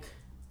like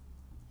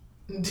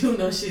do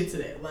no shit to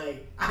that.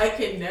 Like, I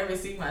could never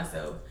see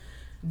myself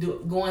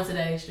going to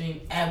that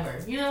extreme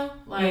ever. You know?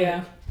 Like,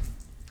 yeah.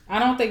 I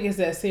don't think it's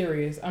that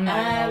serious. I'm not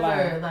gonna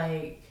lie.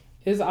 Like,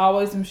 there's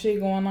always some shit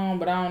going on,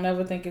 but I don't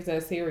never think it's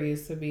that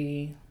serious to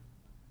be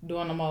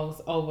doing the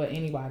most over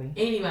anybody.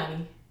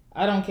 Anybody.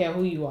 I don't care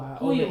who you are.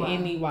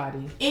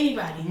 Anybody.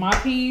 Anybody. My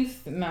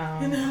piece?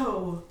 No.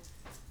 No.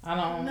 I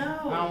don't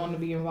want to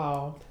be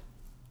involved.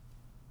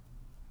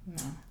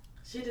 No.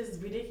 Shit is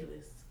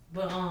ridiculous.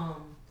 But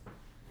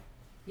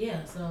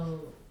yeah,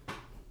 so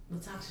the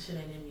toxic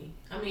shit ain't in me.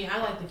 I mean,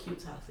 I like the cute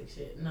toxic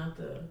shit, not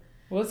the...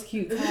 What's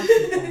cute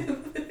toxic?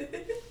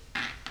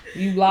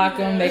 You block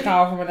them, they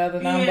call from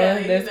another number.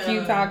 Yeah, that's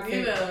cute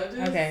toxic.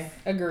 Okay,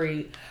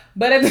 agreed.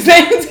 But at the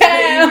same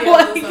time,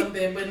 like,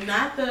 something, but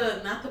not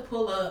the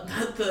pull up,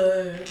 not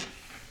the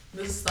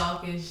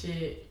stalking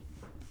shit.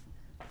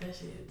 That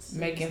shit's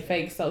making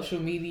fake social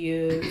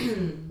media,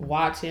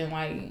 watching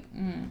like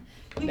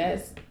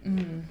that's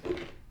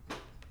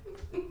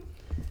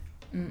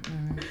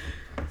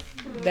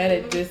that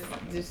it just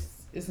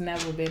it's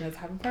never been the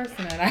type of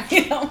person that I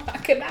am.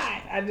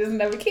 I just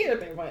never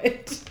cared that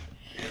much.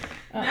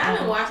 Now, I've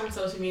been watching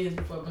social media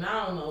before, but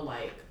I don't know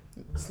like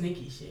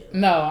sneaky shit.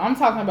 No, I'm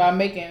talking about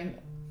making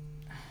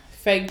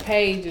fake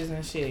pages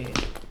and shit.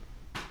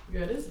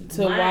 Girl, this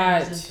to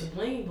watch. Just the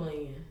bling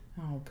bling.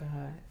 Oh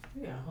God.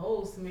 You got a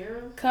whole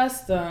Samira.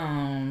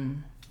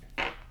 Custom.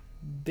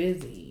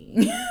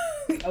 Busy.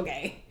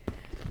 Okay.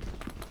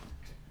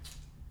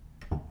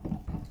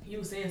 You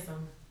were saying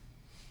something.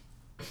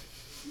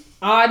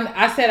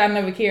 I said I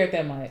never cared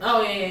that much.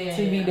 Oh, yeah.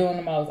 To be doing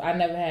the most. I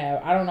never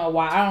have. I don't know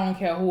why. I don't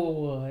care who it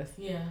was.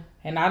 Yeah.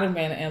 And I'd have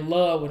been in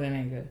love with a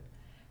nigga.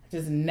 I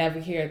just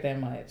never cared that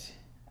much.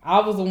 I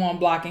was the one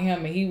blocking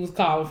him and he was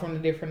calling from the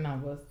different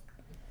numbers.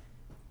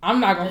 I'm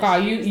not going to call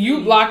you.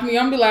 You block me.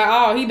 I'm going to be like,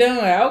 oh, he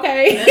done.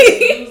 Okay.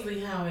 That's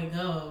usually how it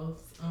goes.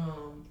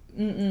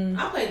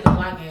 I played the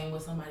block game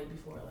with somebody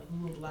before. Like,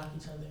 we would block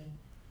each other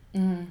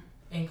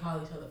and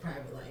call each other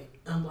private. Like,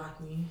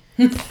 unblock me.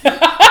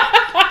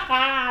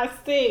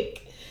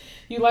 Sick.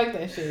 You like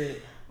that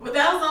shit. But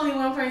that was only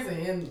one person,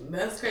 and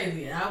that's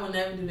crazy. I would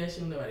never do that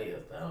shit with nobody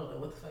else. I don't know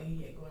what the fuck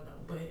he had going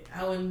on, but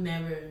I would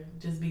never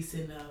just be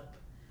sitting up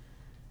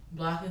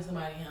blocking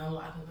somebody and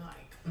unblocking.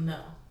 Like, no.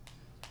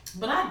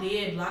 But I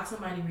did block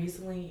somebody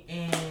recently,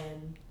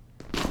 and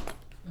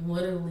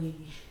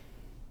literally,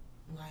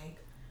 like,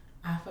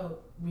 I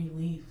felt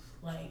relief.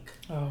 Like,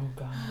 oh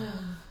God.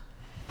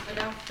 Like,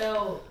 I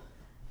felt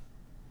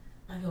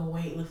like a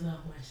weight lifted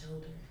off my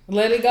shoulder.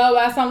 Let It Go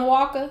by Summer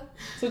Walker?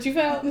 That's what you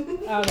felt?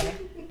 Okay.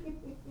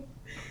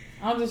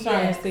 I'm just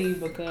trying to see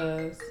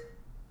because...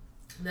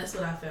 That's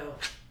what I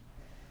felt.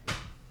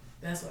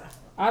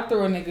 I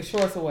threw a nigga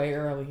shorts away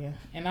earlier.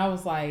 And I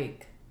was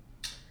like...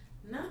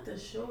 Not the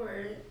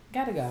short.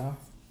 Gotta go.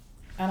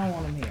 I don't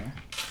want him here.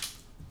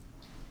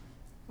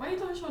 Why are you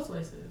throwing shorts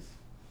away, sis?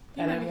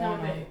 He I might didn't be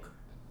want coming him. back.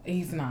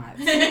 He's not.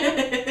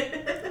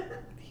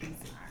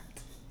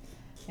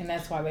 And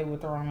that's why they were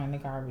throwing in the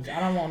garbage. I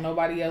don't want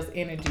nobody else's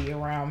energy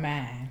around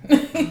mine.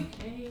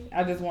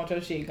 I just want your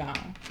shit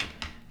gone.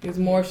 There's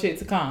more shit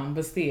to come,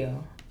 but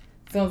still.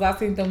 As soon as I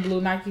seen them blue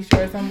Nike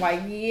shorts, I'm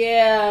like,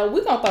 yeah,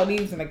 we gonna throw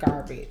these in the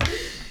garbage.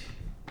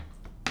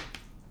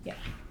 Yeah.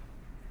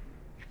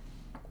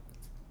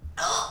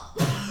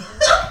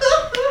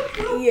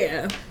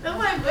 Yeah. I'm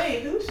like,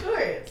 wait, who's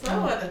shorts? I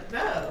want to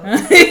know.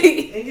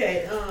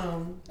 Okay,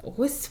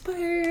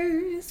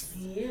 Whispers.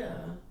 Yeah.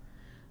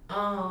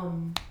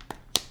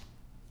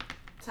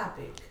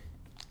 Topic.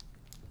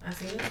 I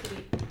seen a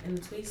tweet, and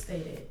the tweet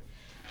stated,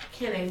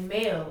 Can a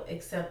male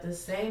accept the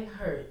same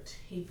hurt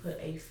he put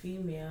a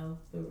female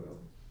through?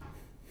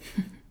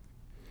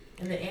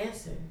 And the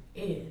answer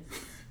is...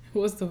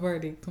 What's the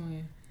verdict,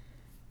 twin?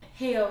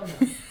 Hell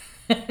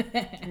no.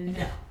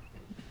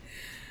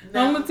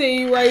 No. I'm gonna tell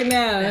you right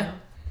now. No.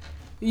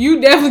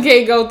 You definitely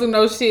can't go through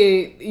no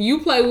shit. You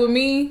play with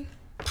me.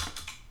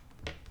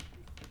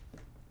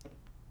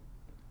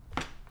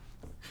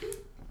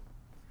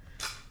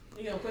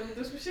 You gonna put me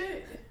through some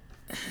shit?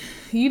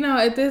 You know,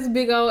 at this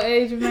big old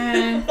age,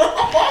 man,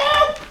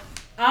 I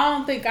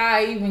don't think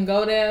I even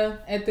go there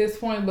at this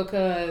point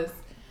because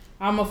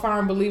I'm a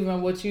firm believer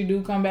in what you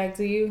do come back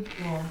to you.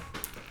 Yeah.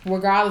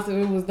 Regardless if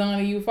it was done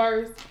to you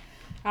first.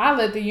 I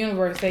let the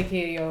universe take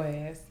care of your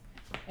ass.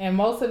 And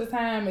most of the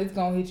time, it's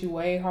going to hit you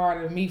way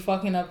harder than me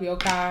fucking up your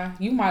car.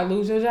 You might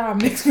lose your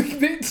job next week,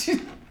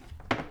 bitch.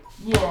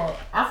 Yeah,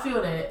 I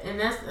feel that.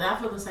 And I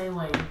feel the same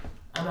way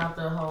about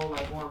the whole,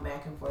 like, going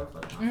back and forth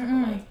with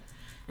them. Like,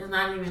 it's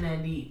not even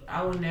that deep.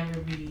 I would never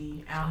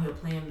be out here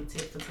playing the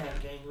tit for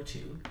tat game with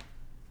you.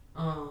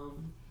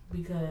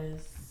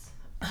 Because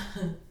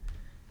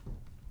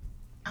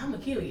I'm going to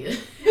kill you.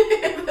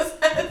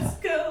 Let's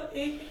go.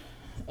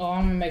 Oh,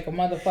 I'm gonna make a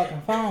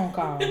motherfucking phone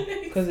call.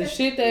 Cause the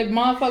shit that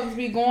motherfuckers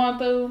be going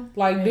through,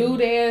 like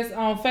dude ass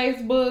on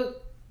Facebook,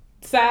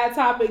 side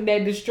topic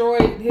that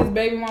destroyed his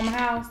baby mama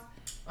house.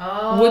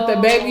 Oh. With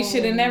the baby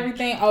shit and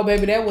everything. Oh,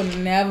 baby, that would have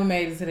never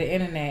made it to the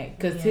internet.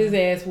 Cause his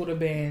ass would have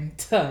been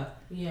tough.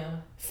 Yeah.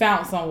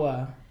 Found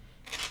somewhere.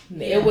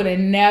 Yeah. It would have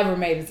never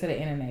made it to the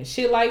internet.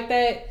 Shit like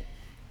that.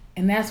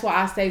 And that's why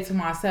I stay to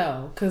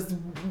myself. Cause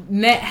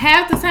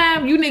half the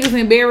time, you niggas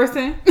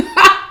embarrassing.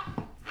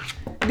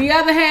 The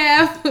other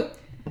half,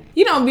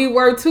 you don't be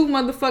worth two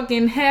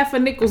motherfucking half a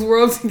nickels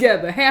rolled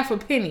together. Half a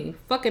penny.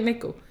 Fuck a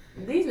nickel.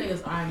 These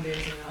niggas are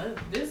embarrassing.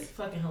 This is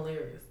fucking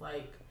hilarious.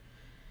 Like,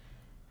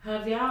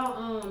 have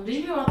y'all, did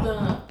you hear about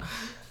the...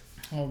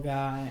 Oh,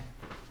 God.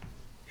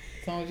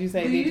 So what you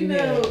say, do you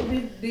know,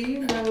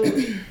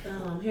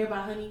 Hear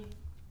About Honey?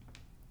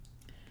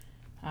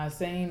 I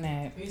seen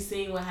that. You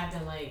seen what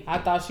happened, like... I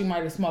thought she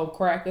might have smoked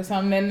crack or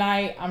something that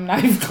night. I'm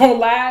not even gonna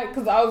lie,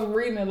 because I was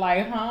reading it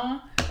like, huh?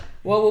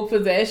 What will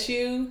possess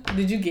you?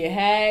 Did you get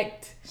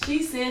hacked?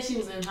 She said she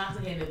was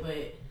intoxicated,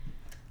 but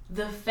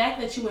the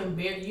fact that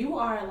you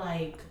are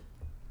like...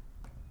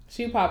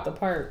 She popped a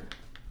perk.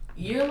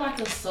 You're like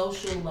a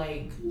social,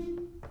 like,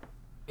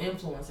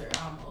 influencer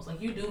almost. Like,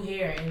 you do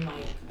hair and,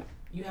 like,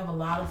 you have a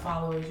lot of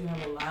followers. You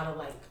have a lot of,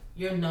 like,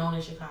 you're known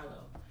in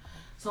Chicago.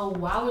 So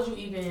why would you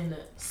even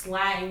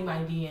slide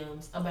anybody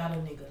DMs about a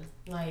nigga?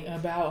 Like...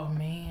 About a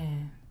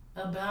man.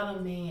 About a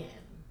man.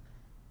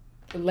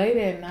 Late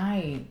at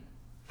night.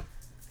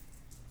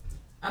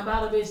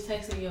 About a bitch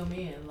texting your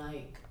man,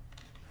 like...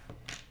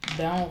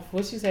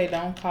 What she say,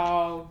 don't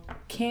call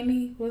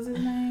Kenny, what's his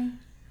name?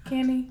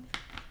 Kenny?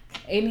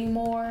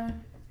 Anymore.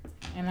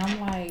 And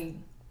I'm like...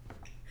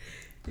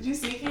 Did you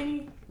see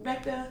Kenny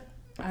back there?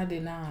 I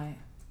did not. I'm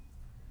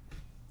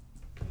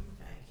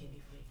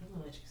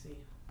gonna let you see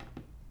him.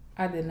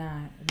 I did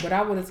not. But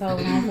I would have told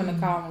him I'm gonna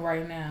call him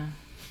right now.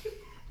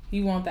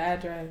 You want the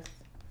address?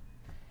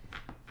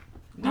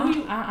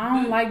 I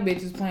don't like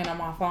bitches playing on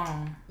my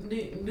phone. Do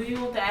you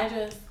want the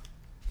address?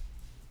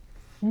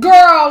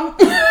 Girl!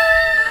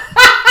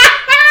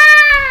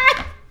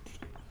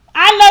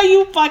 I know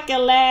you fucking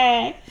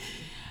laugh.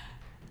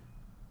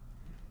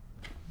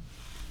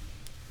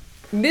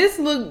 This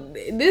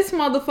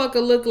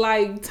motherfucker look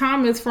like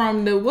Thomas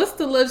from what's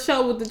the little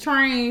show with the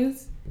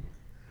trains?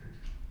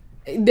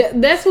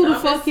 That's who the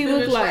fuck he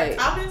look like.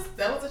 Thomas?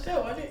 That was a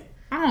show, wasn't it?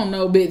 I don't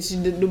know, bitch.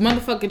 The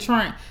motherfucking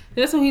train.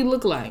 That's what he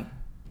look like.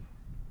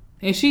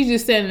 And she's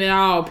just standing there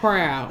all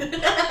proud. With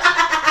fucking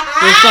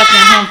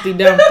Humpty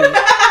Dumpty.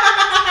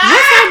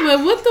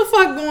 What the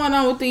fuck going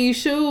on with these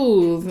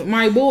shoes?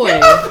 My boy.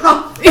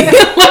 Like,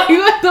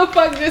 what the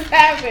fuck just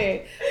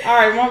happened?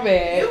 Alright, my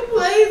bad. You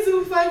play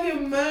too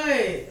fucking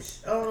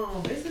much.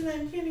 Is his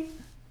name Kenny?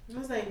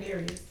 What's his name?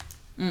 Darius.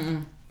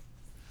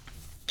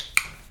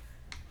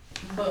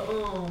 But,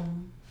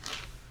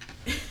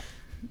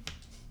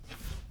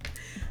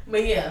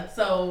 but yeah,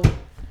 so...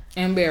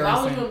 Embarrassing.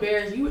 Why would you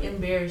embarrass? You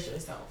embarrass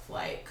yourself.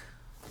 Like,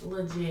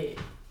 legit.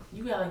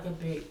 You got, like, a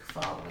big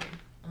following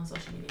on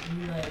social media.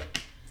 And you let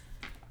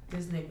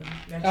this nigga...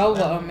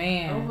 Over a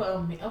man.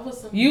 Over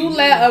some... You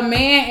let a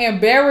man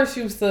embarrass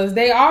you, sis.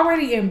 They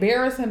already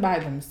embarrassing by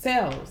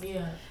themselves.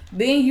 Yeah.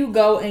 Then you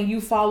go and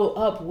you follow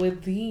up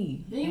with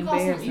the then you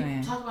embarrassment.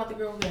 You talk about the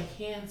girl who got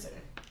cancer.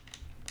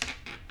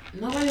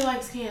 Nobody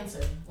likes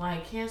cancer.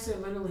 Like, cancer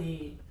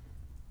literally...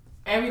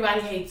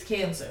 Everybody hates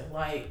cancer.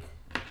 Like...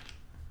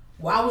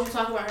 Why would you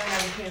talk about her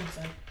having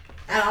cancer?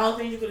 Out of all the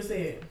things you could have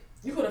said,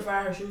 you could have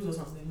fired her shoes or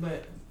something.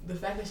 But the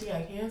fact that she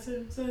got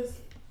cancer, sis,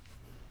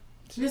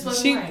 she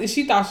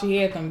thought she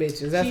had them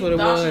bitches. That's what it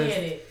was. She thought she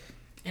had it,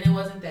 and it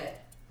wasn't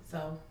that.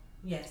 So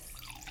yes.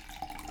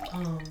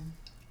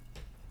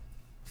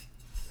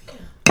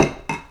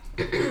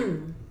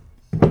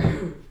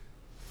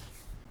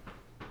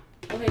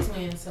 Okay,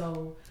 twin.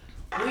 So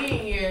we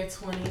in year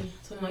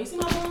 2021. You see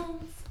my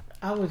bones?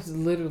 I was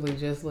literally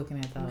just looking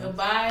at those.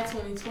 Goodbye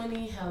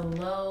 2020.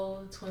 Hello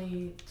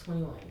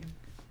 2021.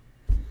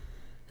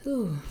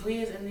 Ooh. We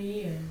is in the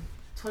year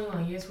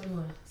 21. Year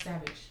 21.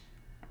 Savage.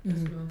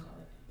 That's what we're gonna call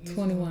it. Year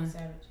 21.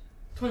 Savage.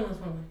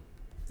 21.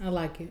 I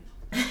like it.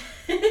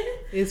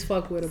 It's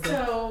fuck with a bro.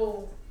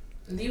 So,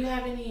 do you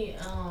have any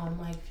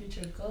like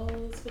future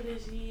goals for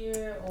this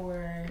year,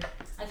 or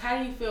like how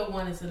do you feel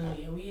going into the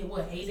new year?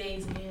 We 8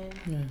 days in?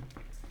 Yeah.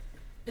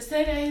 It's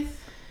 8 days.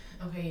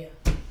 Okay,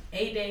 yeah,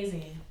 8 days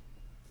in.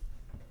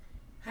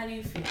 How do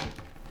you feel?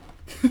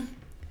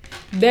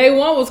 Day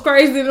one was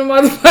crazy than a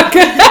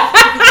motherfucker.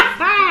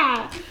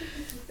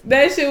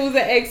 That shit was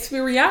an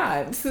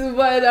experience.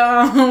 But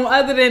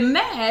other than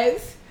that,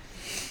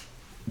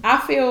 I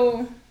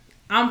feel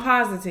I'm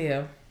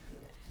positive.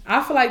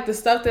 I feel like the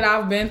stuff that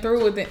I've been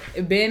through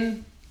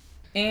been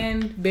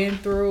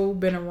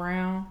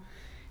around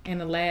in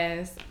the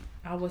last,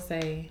 I would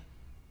say,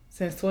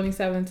 since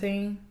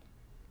 2017.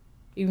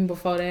 Even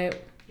before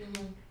that,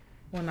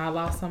 when I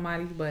lost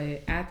somebody.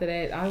 But after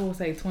that, I would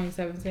say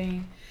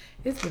 2017.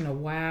 It's been a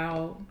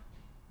wild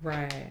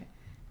ride.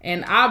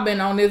 And I've been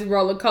on this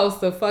roller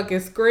coaster fucking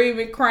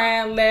screaming,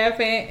 crying,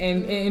 laughing,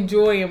 and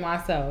enjoying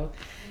myself.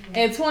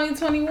 And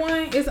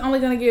 2021, it's only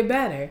going to get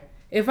better.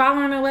 If I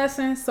learn a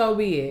lesson, so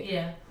be it.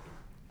 Yeah.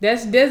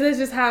 That's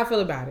just how I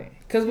feel about it.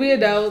 Because we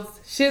adults,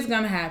 shit's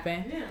going to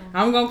happen. Yeah.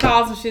 I'm going to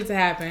cause some shit to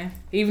happen.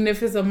 Even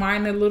if it's a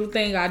minor little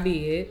thing I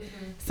did.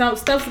 Some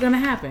stuff's going to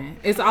happen.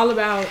 It's all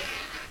about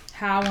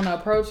how I want to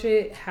approach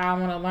it, how I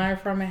want to learn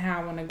from it,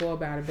 how I want to go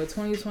about it. But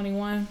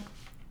 2021,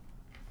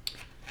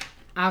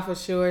 I for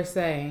sure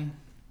say,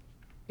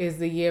 is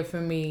the year for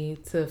me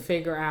to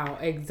figure out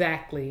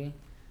exactly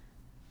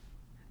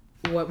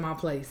what my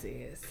place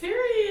is.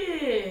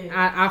 Period.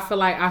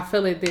 I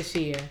feel it this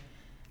year.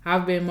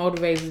 I've been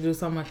motivated to do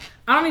so much.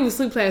 I don't even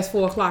sleep past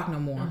 4 o'clock no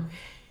more.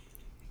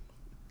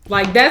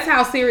 Like, that's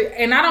how serious.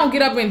 And I don't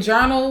get up and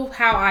journal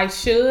how I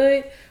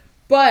should.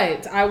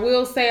 But I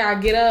will say I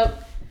get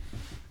up.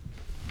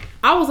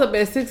 I was up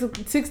at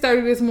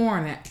 6:30 this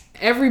morning.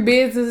 Every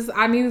business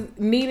I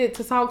needed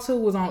to talk to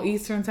was on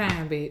Eastern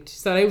time, bitch.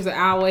 So they was an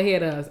hour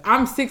ahead of us.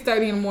 I'm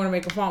 6:30 in the morning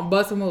making phone,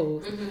 busting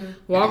moves.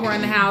 Walk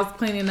around the house,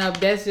 cleaning up.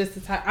 That's just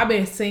the type. I've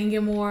been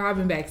singing more. I've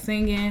been back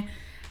singing.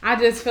 I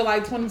just feel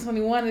like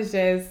 2021 is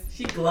just...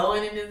 She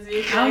glowing in this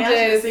video. I'm I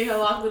should just... see her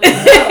walk through the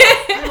house.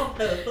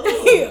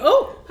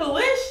 Oh. Who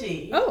is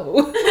she?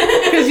 Oh.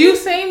 Because you've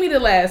seen me the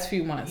last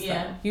few months.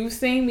 Yeah. Though. You've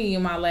seen me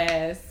in my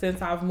last...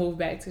 Since I've moved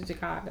back to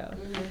Chicago.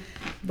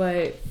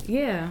 But,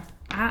 yeah.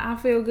 I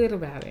feel good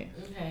about it.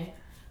 Okay.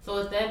 So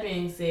with that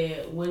being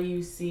said, what do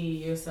you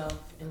see yourself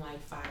in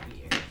like 5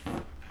 years?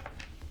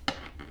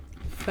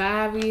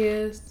 5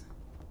 years?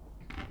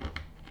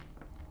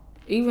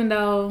 Even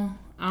though...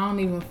 I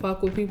don't even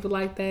fuck with people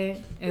like that.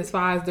 As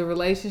far as the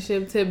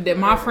relationship tip, that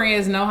my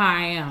friends know how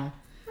I am.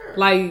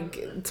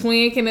 Like,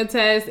 Twin can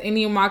attest,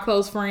 any of my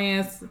close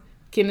friends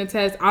can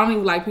attest. I don't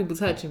even like people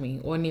touching me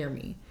or near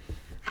me.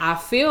 I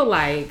feel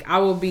like I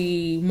will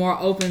be more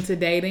open to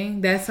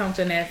dating. That's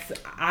something that's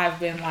I've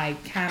been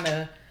like kind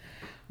of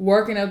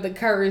working up the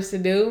courage to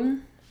do.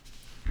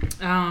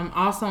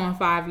 Also in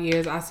 5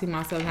 years, I see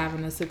myself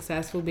having a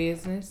successful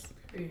business.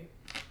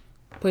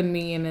 Putting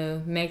me in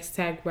the next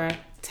tax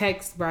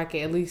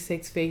bracket, at least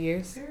 6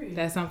 figures.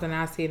 That's something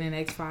I see in the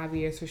next 5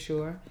 years for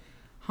sure.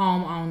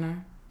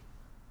 Homeowner,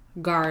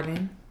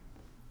 garden.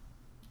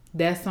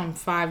 That's some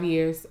 5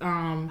 years.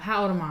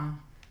 How old am I?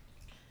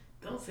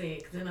 Don't say it,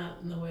 because then I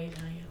know where I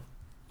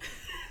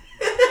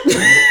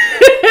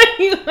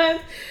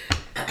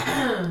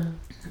am.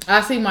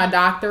 I see my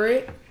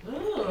doctorate.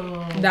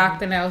 Ooh.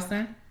 Dr.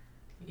 Nelson.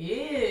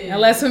 Yeah.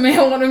 Unless a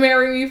man want to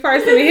marry me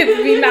first and he has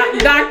to be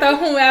Dr.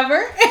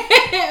 whomever.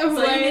 So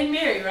you getting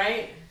married,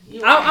 right?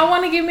 I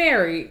want to get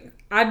married.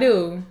 I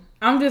do.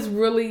 I'm going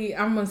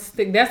to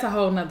stick. That's a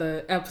whole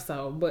nother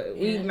episode, but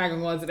we're not going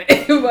to go into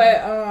that.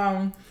 But,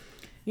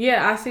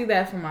 yeah, I see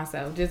that for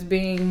myself. Just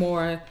being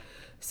more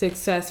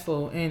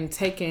successful and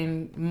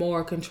taking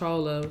more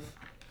control of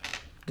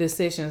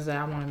decisions that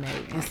I want to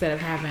make instead of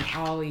having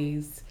all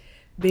these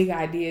big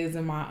ideas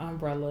in my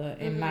umbrella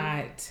and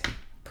not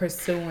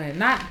pursuing,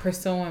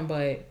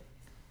 but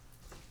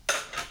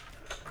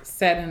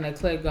setting a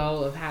clear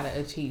goal of how to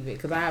achieve it.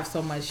 Because I have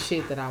so much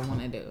shit that I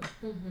want to do.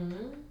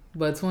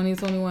 But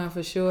 2021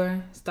 for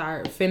sure,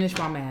 finish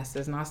my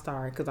master's. Not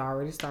start, because I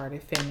already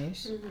started.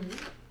 Finish.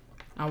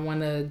 I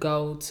want to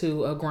go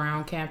to a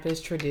ground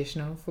campus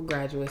traditional for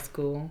graduate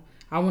school.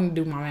 I want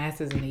to do my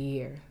master's in a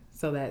year.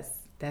 So that's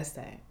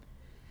that.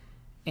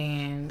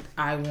 And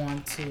I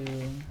want to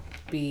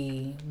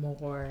be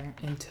more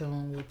in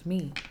tune with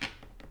me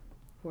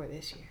for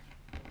this year.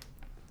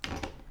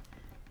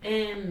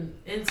 And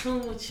in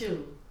tune with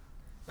you.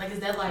 Like, is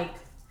that like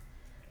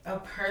a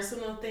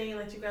personal thing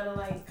that you gotta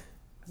like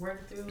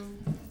work through?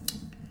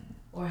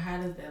 Or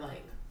how does that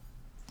like...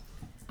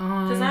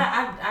 Because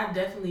I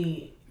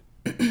definitely...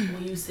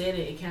 when you said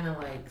it kind of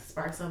like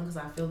sparked something because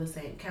I feel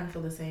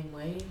the same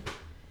way.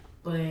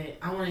 But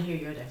I want to hear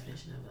your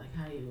definition of it. Like,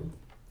 how do you...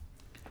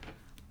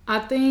 I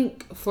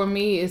think for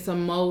me, it's a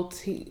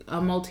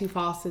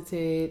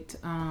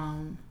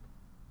multifaceted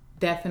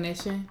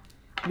definition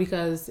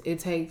because it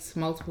takes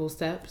multiple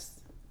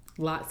steps,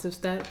 lots of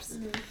steps.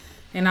 Mm-hmm.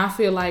 And I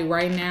feel like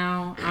right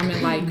now I'm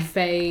in like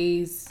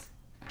phase,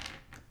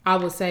 I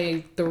would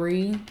say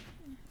 3,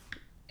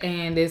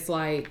 and it's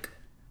like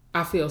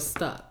I feel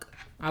stuck.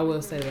 I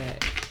will say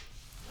that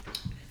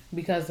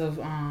because of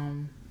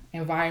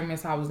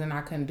environments I was in,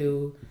 I couldn't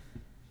do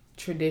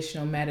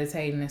traditional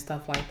meditating and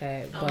stuff like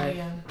that. But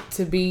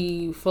to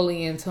be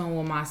fully in tune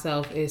with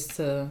myself is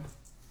to,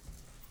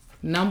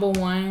 number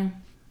one,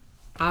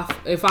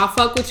 if I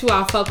fuck with you,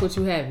 I fuck with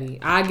you heavy.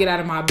 I get out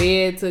of my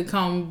bed to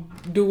come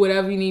do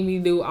whatever you need me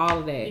to do, all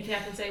of that. You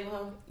captain table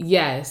home?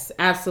 Yes,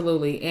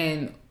 absolutely.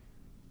 And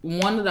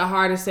one of the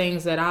hardest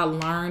things that I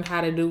learned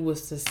how to do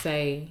was to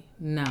say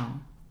no.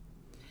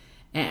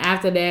 And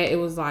after that, it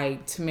was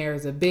like,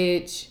 Tamara's a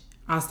bitch.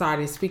 I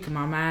started speaking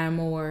my mind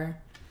more.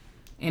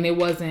 And it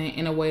wasn't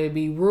in a way to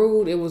be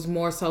rude. It was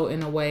more so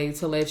in a way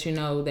to let you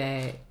know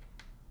that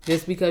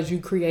just because you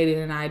created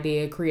an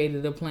idea,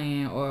 created a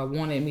plan, or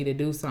wanted me to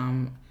do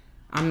something,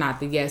 I'm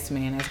not the yes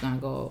man that's going to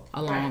go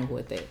along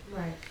with it.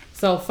 Right.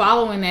 So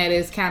following that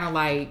is kind of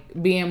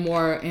like being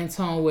more in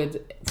tune with,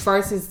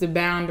 first is the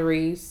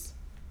boundaries,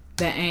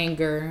 the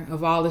anger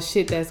of all the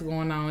shit that's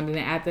going on. And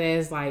then after that,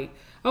 it's like,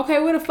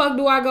 okay, where the fuck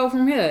do I go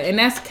from here? And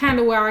that's kind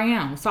of where I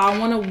am. So I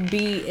want to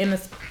be in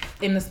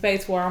the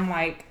space where I'm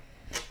like,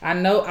 I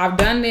know I've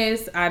done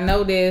this. I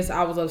know this.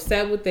 I was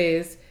upset with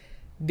this.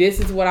 This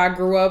is what I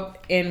grew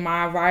up in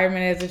my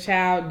environment as a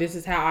child. This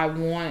is how I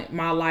want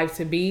my life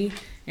to be.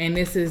 And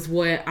this is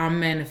what I'm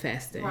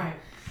manifesting. Right.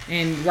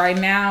 And right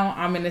now,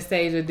 I'm in the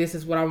stage of this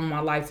is what I want my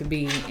life to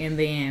be. And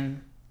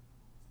then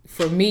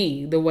for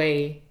me, the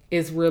way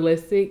it's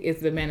realistic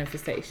is the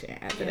manifestation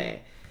after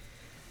that.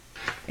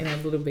 And a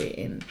little bit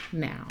in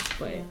now.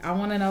 But I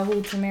want to know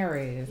who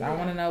Tamara is. I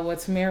want to know what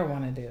Tamara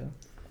want to do.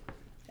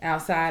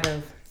 Outside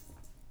of,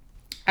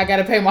 I got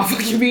to pay my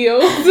fucking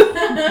bills.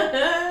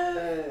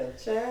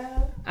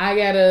 Child. I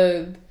got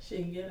to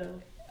get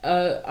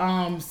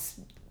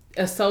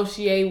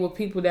associate with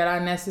people that I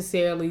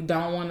necessarily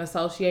don't want to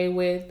associate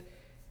with.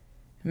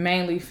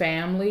 Mainly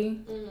family.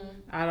 Mm-hmm.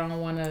 I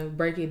don't want to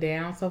break it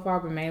down so far,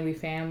 but mainly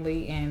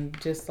family and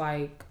just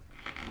like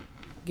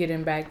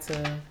getting back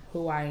to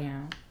who I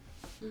am.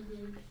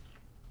 Mm-hmm.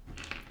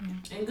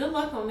 Yeah. And good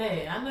luck on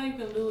that. I know you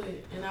can do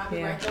it. And I'll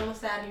be right there on the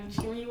side of you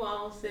cheering you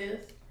on,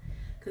 sis.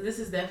 Because this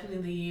is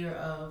definitely the year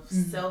of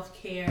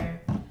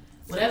self-care.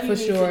 Whatever you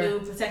need to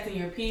do, protecting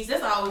your peace.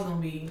 That's always going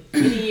to be.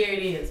 Any year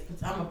it is.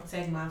 I'm going to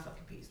protect my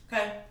fucking peace.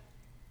 Okay?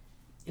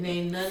 It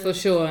ain't nothing. For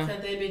sure.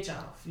 Cut that bitch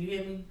off. You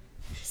hear me?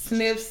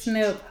 Snip,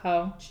 snip,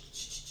 ho.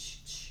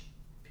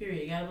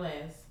 Period. Gotta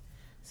blast.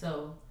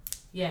 So,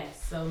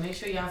 yes. So, make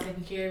sure y'all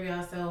taking care of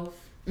yourself.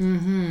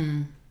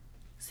 Mm-hmm.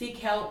 Seek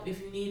help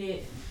if you need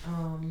it.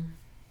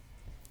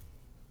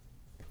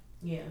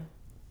 Yeah.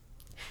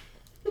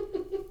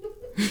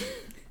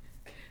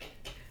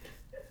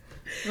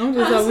 I'm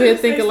just over here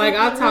thinking like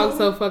I talk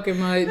so fucking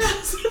much. I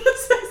was gonna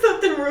say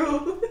something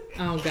rude.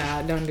 Oh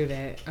God, don't do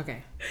that.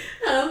 Okay.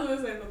 I was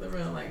gonna say something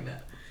real like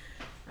that.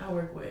 I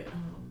work with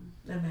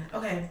that man.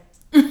 Okay.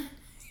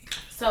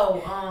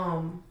 So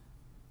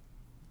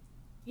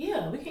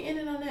yeah, we can end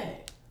it on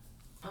that.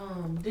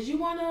 Did you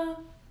wanna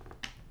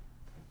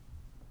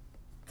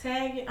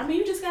tag it? I mean,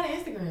 you just got an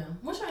Instagram.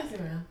 What's your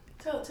Instagram?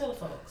 Tell the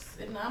folks.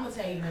 If not, I'm gonna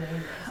tag you in the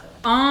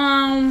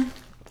email.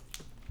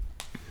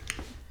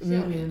 So. She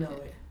don't even know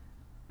it.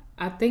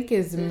 I think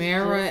it's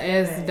Mara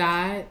S.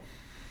 Dot.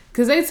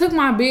 Cause they took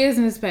my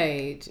business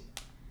page.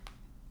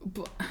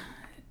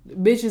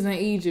 Bitches in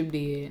Egypt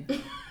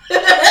did.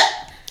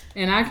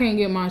 And I can't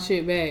get my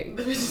shit back.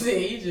 Bitches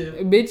in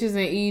Egypt. Bitches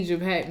in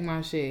Egypt hacked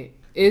my shit.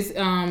 It's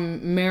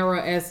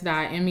Mara S.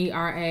 Dot.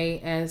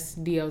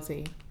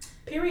 MERASDOT.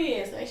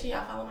 Period. So make sure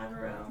y'all follow my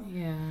girl.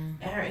 Yeah.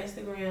 At her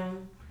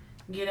Instagram.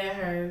 Get at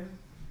her.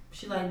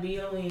 She like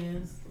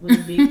BONs with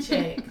a big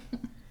check.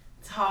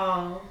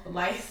 Tall,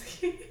 light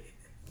skin.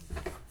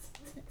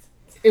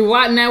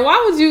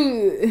 Why would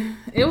you?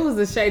 It was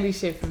a shady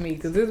shit for me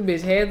because this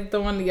bitch had to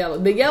throw in the yellow.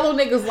 The yellow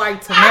niggas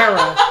like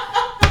Tamara.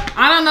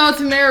 I don't know if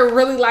Tamara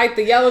really like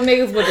the yellow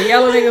niggas, but the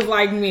yellow niggas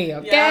like me.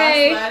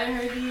 Okay. Y'all slide in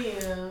her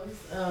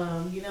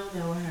DMs. You don't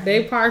know her.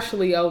 They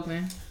partially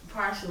open.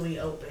 Partially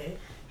open.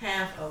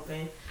 Half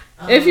open.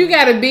 If you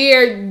got a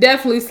beard,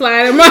 definitely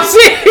slide in my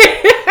shit.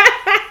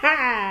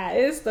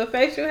 It's the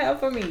facial hair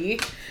for me.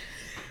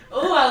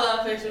 Oh, I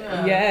love facial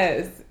hair.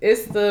 Yes,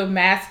 it's the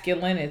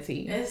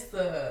masculinity. It's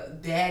the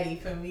daddy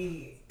for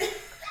me.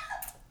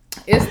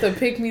 It's the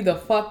pick me the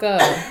fuck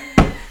up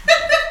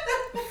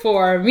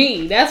for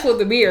me. That's what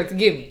the beards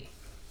give me.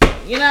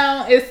 You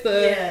know, it's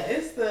the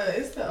it's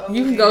the.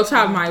 You can go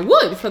chop my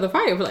wood for the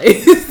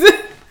fireplace.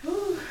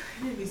 Ooh,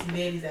 there be some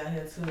daddies out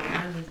here too.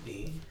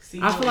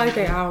 I feel like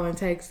they all in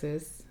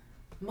Texas.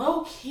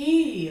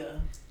 Low-key.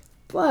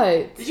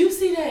 But did you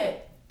see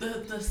that?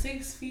 The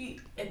 6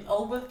 feet and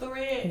over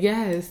thread?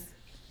 Yes.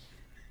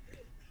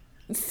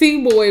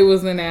 C-Boy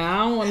was in there. I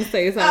don't want to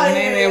say his name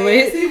there,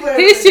 but C-Boy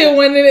his shit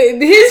went in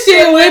it. His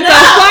shit went the fuck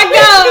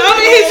up. I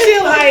mean, his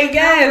shit like,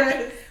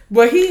 yes.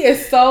 But he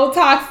is so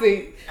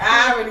toxic.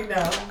 I already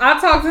know. I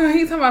talked to him.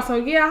 He talking about, so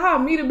yeah, I'll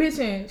meet a bitch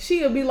and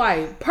she'll be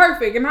like,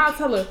 perfect. And I'll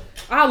tell her,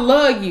 I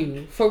love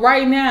you for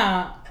right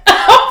now.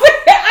 I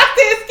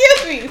said,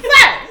 excuse me,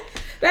 sir.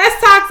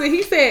 That's toxic.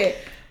 He said,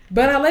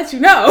 but I'll let you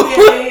know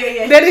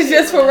that it's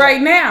just for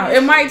right now.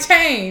 It might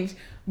change.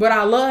 But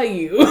I love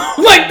you.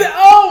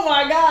 Oh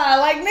my God.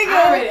 Like,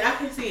 nigga. I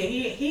can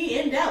see it. He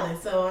in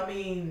Dallas. So, I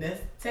mean,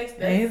 that's text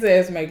that. And his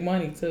ass make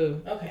money,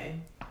 too. Okay.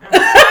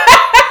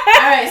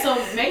 Alright, so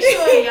make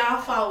sure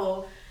y'all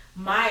follow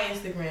my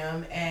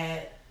Instagram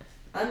at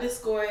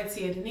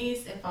 _Tia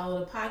Denise and follow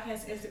the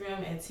podcast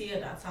Instagram at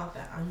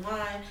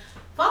tia.talk.online.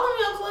 Follow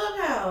me on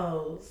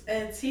Clubhouse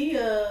at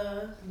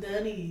Tia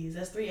Denise.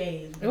 That's 3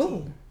 A's.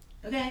 Ooh.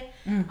 Okay?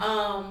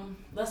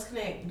 Let's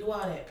connect. Do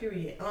all that,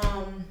 period.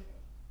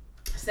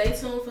 Stay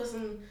tuned for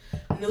some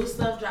new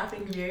stuff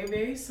dropping very,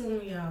 very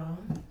soon, y'all.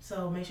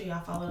 So make sure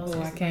y'all follow those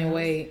Instagrams. I can't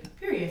wait.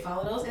 Period.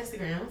 Follow those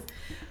Instagrams.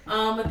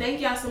 But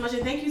thank y'all so much.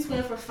 And thank you,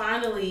 Twin, for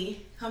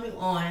finally coming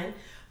on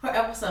for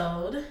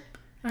episode.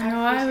 I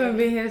know I haven't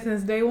been here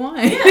since day one.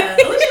 Yeah, at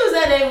least you was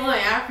at day one.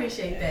 I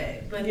appreciate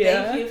that. But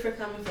thank you for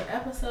coming for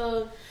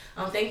episode.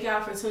 Thank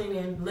y'all for tuning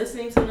in,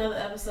 listening to another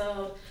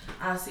episode.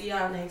 I'll see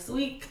y'all next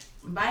week.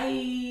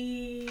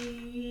 Bye.